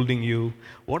are holding you?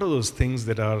 What are those things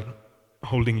that are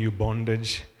holding you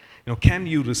bondage? Can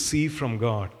you receive from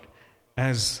God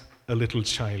as a little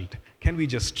child? Can we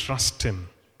just trust Him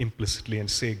implicitly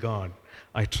and say, God,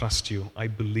 I trust you. I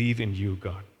believe in you,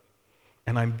 God.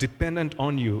 And I'm dependent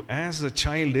on you as a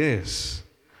child is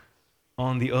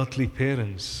on the earthly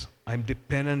parents. I'm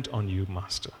dependent on you,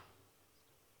 Master.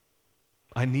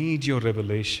 I need your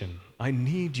revelation. I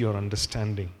need your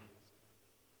understanding.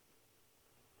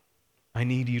 I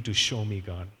need you to show me,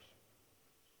 God.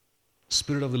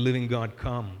 Spirit of the living God,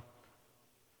 come.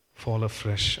 Fall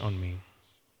afresh on me.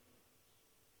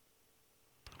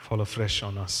 Fall afresh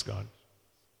on us, God.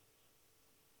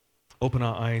 Open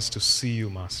our eyes to see you,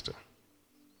 Master.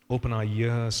 Open our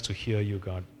ears to hear you,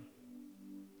 God.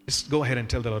 Just go ahead and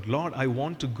tell the Lord, Lord, I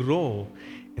want to grow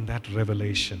in that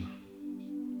revelation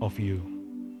of you.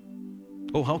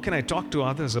 Oh, how can I talk to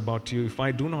others about you if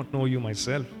I do not know you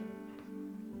myself?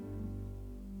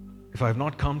 If I have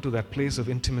not come to that place of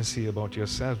intimacy about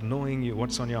yourself, knowing you,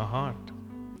 what's on your heart.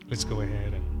 Let's go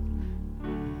ahead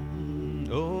and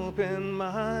open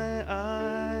my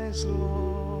eyes,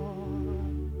 Lord.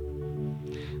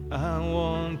 I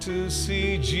want to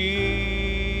see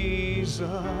Jesus,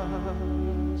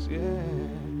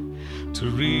 to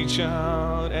reach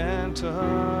out and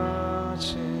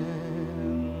touch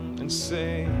Him and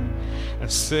say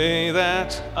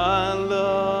that I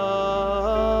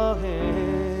love Him.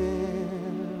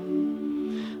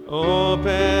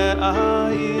 Open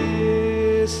our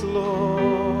ears,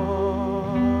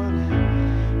 Lord,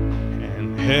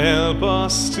 and help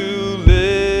us to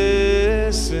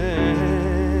listen.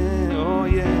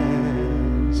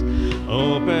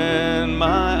 Open my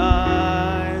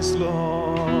eyes,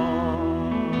 Lord.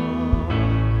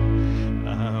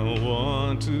 I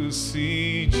want to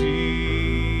see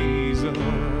Jesus.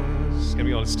 Can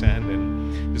we all stand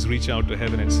and just reach out to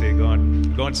heaven and say,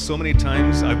 God, so many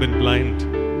times I've been blind.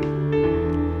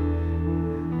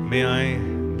 May I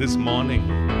this morning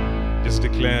just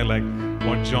declare like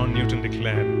what John Newton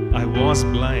declared. I was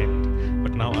blind,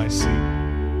 but now I see.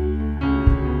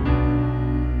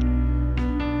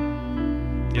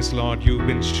 Yes, Lord, you've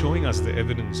been showing us the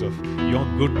evidence of your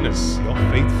goodness, your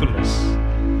faithfulness.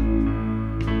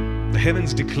 The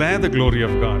heavens declare the glory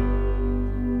of God.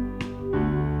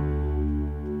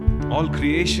 All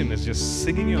creation is just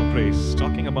singing your praise,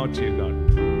 talking about you, God.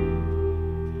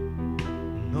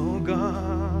 Oh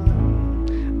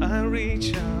God, I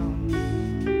reach out.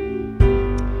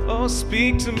 Oh,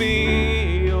 speak to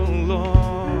me, oh Lord.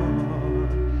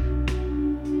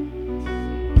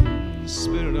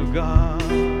 Spirit of God,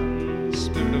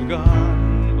 Spirit of God.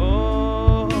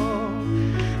 Oh,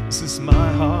 this is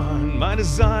my heart, my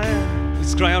desire.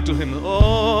 Let's cry out to Him.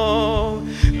 Oh,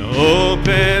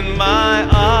 open my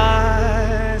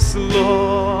eyes,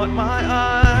 Lord, my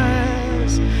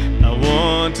eyes. I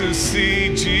want to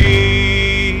see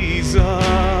Jesus.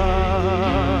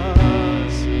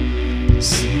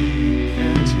 See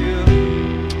and hear.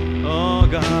 Oh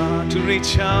God, to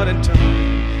reach out and touch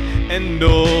and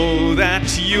know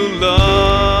that you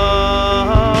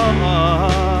love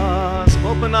us.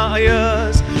 Open our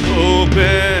ears,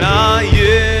 open our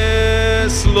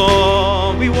ears,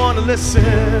 Lord. We want to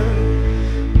listen.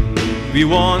 We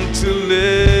want to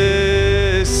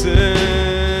listen,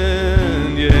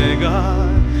 yeah, God.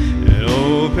 And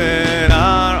open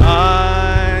our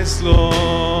eyes,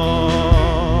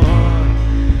 Lord.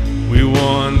 We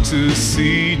want to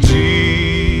see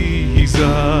Jesus.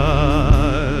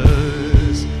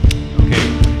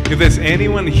 If there's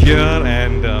anyone here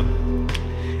and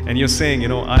you're saying,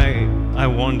 I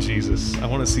want Jesus, I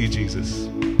want to see Jesus.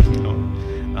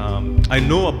 I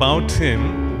know about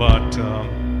Him, but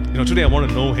today I want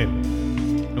to know Him.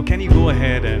 Can you go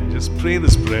ahead and just pray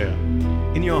this prayer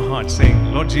in your heart,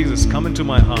 saying, Lord Jesus, come into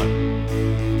my heart.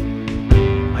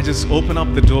 I just open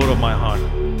up the door of my heart.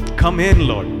 Come in,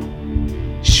 Lord.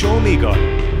 Show me, God.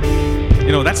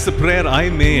 That's the prayer I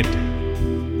made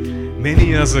many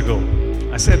years ago.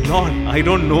 I said, Lord, I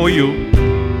don't know you.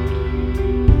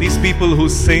 These people who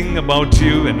sing about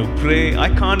you and who pray, I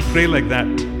can't pray like that.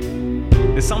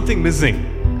 There's something missing.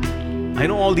 I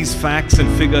know all these facts and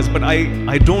figures, but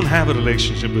I don't have a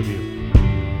relationship with you.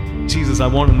 Jesus, I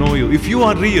want to know you. If you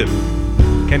are real,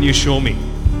 can you show me?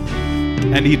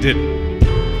 And He did.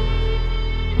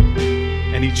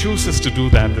 And He chooses to do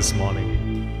that this morning.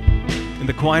 In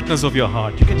the quietness of your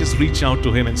heart, you can just reach out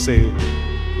to Him and say,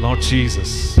 Lord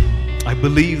Jesus, I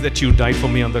believe that you died for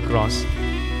me on the cross.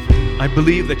 I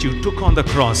believe that you took on the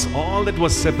cross all that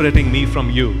was separating me from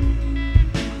you.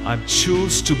 I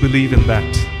choose to believe in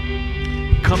that.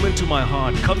 Come into my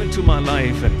heart, come into my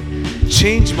life and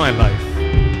change my life.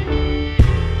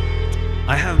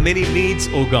 I have many needs,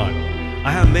 oh God.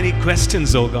 I have many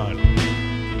questions, oh God.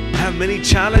 I have many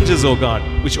challenges, oh God,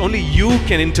 which only you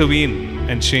can intervene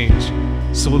and change.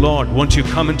 So Lord, won't you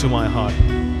come into my heart?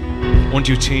 Won't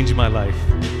you change my life?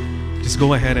 Just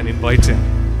go ahead and invite Him.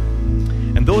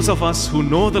 And those of us who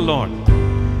know the Lord,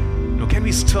 can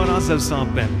we stir ourselves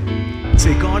up and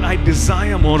say, God, I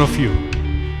desire more of you.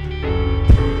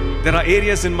 There are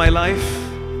areas in my life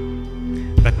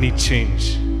that need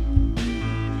change.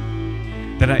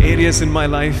 There are areas in my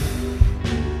life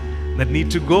that need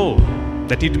to go,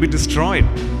 that need to be destroyed.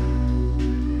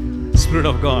 Spirit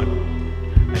of God,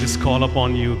 I just call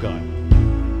upon you, God.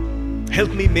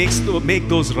 Help me make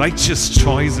those righteous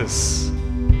choices.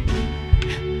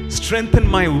 Strengthen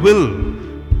my will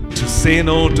to say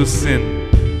no to sin.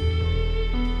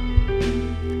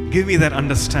 Give me that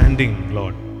understanding,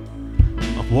 Lord,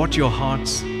 of what your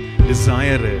heart's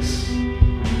desire is,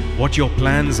 what your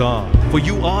plans are. For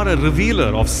you are a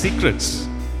revealer of secrets.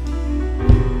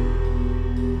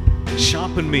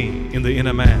 Sharpen me in the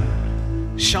inner man.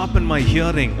 Sharpen my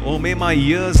hearing. Oh, may my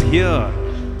ears hear.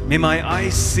 May my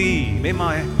eyes see. May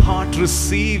my heart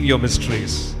receive your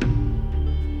mysteries.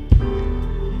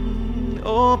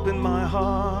 Open my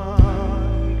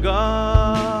heart,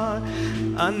 God.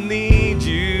 I need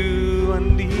you, I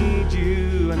need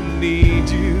you, I need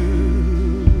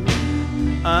you.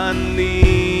 I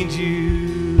need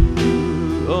you,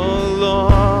 oh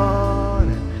Lord.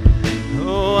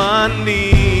 Oh, I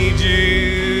need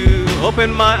you.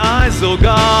 Open my eyes, oh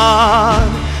God.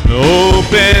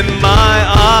 Open my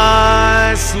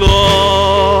eyes,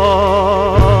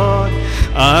 Lord.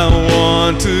 I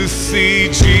want to see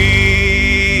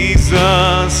Jesus,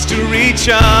 to reach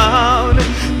out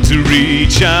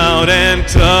and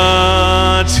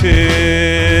touch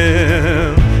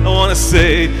Him. I want to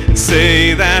say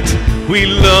that we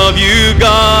love you,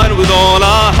 God, with all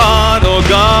our heart, oh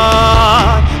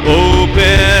God.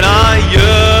 Open our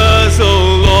ears,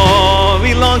 oh Lord.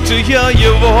 We long to hear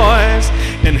your voice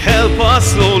And help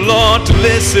us, oh Lord, to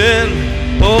listen.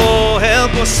 Oh,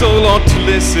 help us, oh Lord, to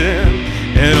listen.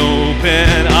 And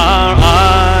open our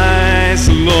eyes,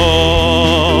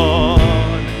 Lord.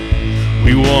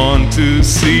 We want to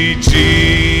see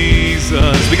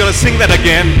Jesus. We're going to sing that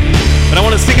again, but I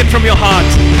want to sing it from your heart.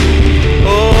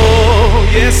 Oh,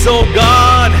 yes, oh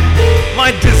God,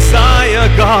 my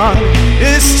desire, God,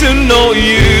 is to know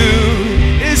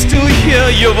you, is to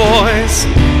hear your voice.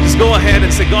 Just go ahead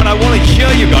and say, God, I want to hear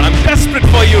you, God. I'm desperate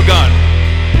for you, God.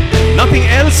 Nothing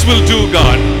else will do,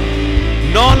 God.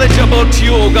 Knowledge about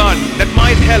you, oh God, that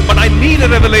might help, but I need a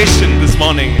revelation this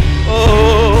morning.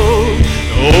 Oh,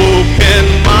 open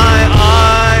my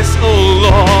eyes, oh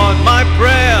Lord, my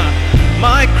prayer,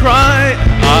 my cry.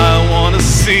 I want to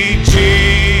see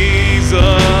Jesus.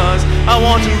 I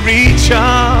want to reach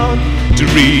out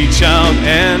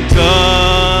and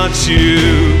touch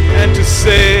you, and to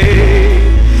say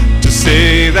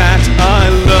that I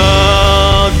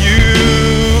love you,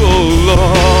 oh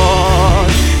Lord,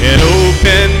 and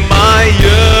open my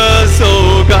ears,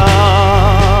 oh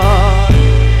God.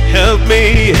 Help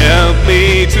me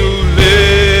to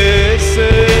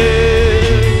listen.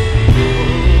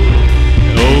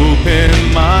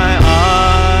 Open my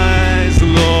eyes,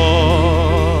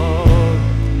 Lord.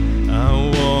 I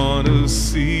want to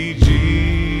see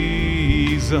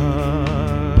Jesus.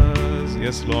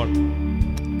 Yes, Lord.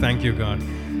 Thank you, God.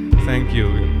 Thank you.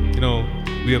 You know,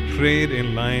 we have prayed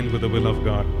in line with the will of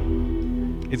God.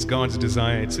 It's God's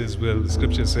desire, it's His will. The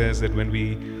scripture says that when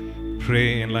we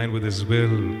pray in line with His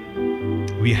will,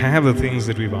 we have the things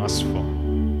that we've asked for.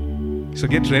 So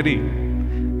get ready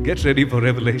for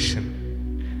revelation.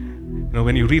 You know,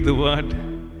 when you read the Word,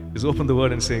 just open the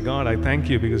Word and say, God, I thank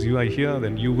you because you are here.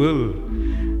 Then you will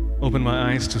open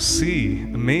my eyes to see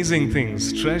amazing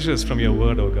things, treasures from your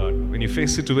Word, oh God. When you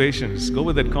face situations, go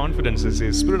with that confidence and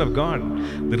say, Spirit of God,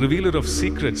 the revealer of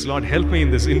secrets, Lord, help me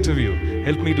in this interview.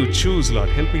 Help me to choose, Lord.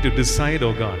 Help me to decide,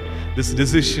 oh God, this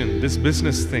decision, this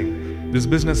business thing, this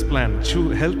business plan.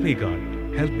 Help me, God.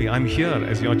 Help me. I'm here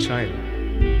as your child.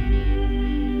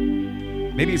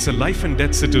 Maybe it's a life and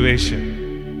death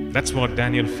situation. That's what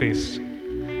Daniel faced.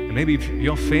 And maybe if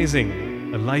you're facing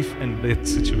a life and death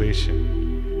situation,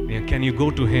 can you go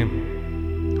to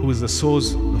Him, who is the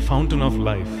source, the fountain of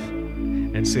life,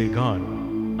 and say, God,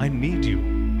 I need you.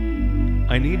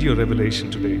 I need your revelation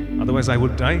today. Otherwise I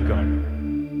would die, God.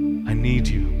 I need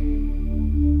you.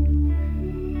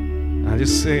 I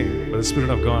just say, by the Spirit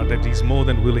of God, that He's more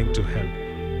than willing to help.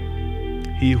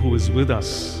 He who is with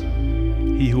us,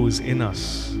 He who is in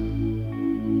us,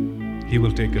 He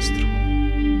will take us through.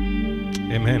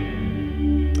 Amen.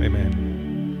 Amen.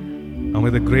 And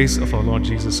with the grace of our Lord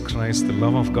Jesus Christ, the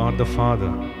love of God the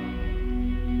Father,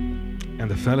 and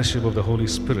the fellowship of the Holy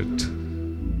Spirit,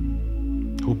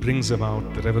 who brings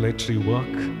about the revelatory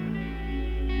work,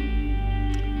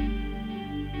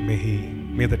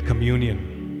 may that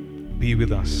communion be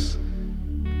with us.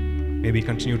 May we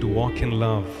continue to walk in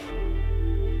love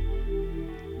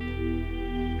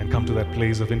and come to that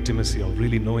place of intimacy, of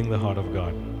really knowing the heart of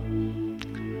God,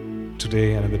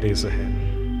 today and in the days ahead.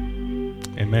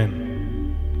 Amen.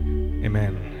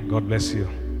 Amen. God bless you.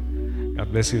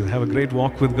 God bless you. Have a great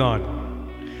walk with God.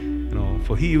 You know,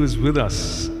 for He who is with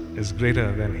us is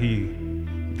greater than he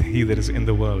that is in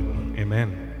the world.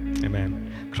 Amen. Amen.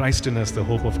 Christ in us, the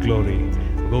hope of glory.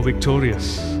 Go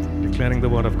victorious, declaring the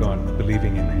word of God,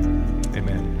 believing in Him.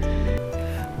 Amen.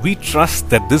 We trust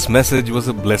that this message was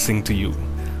a blessing to you.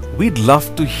 We'd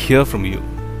love to hear from you.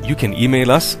 You can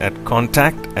email us at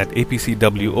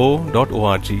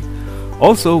contact@apcwo.org.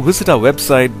 Also, visit our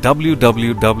website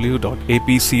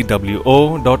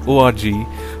www.apcwo.org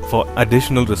for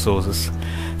additional resources.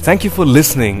 Thank you for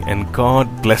listening, and God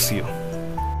bless you.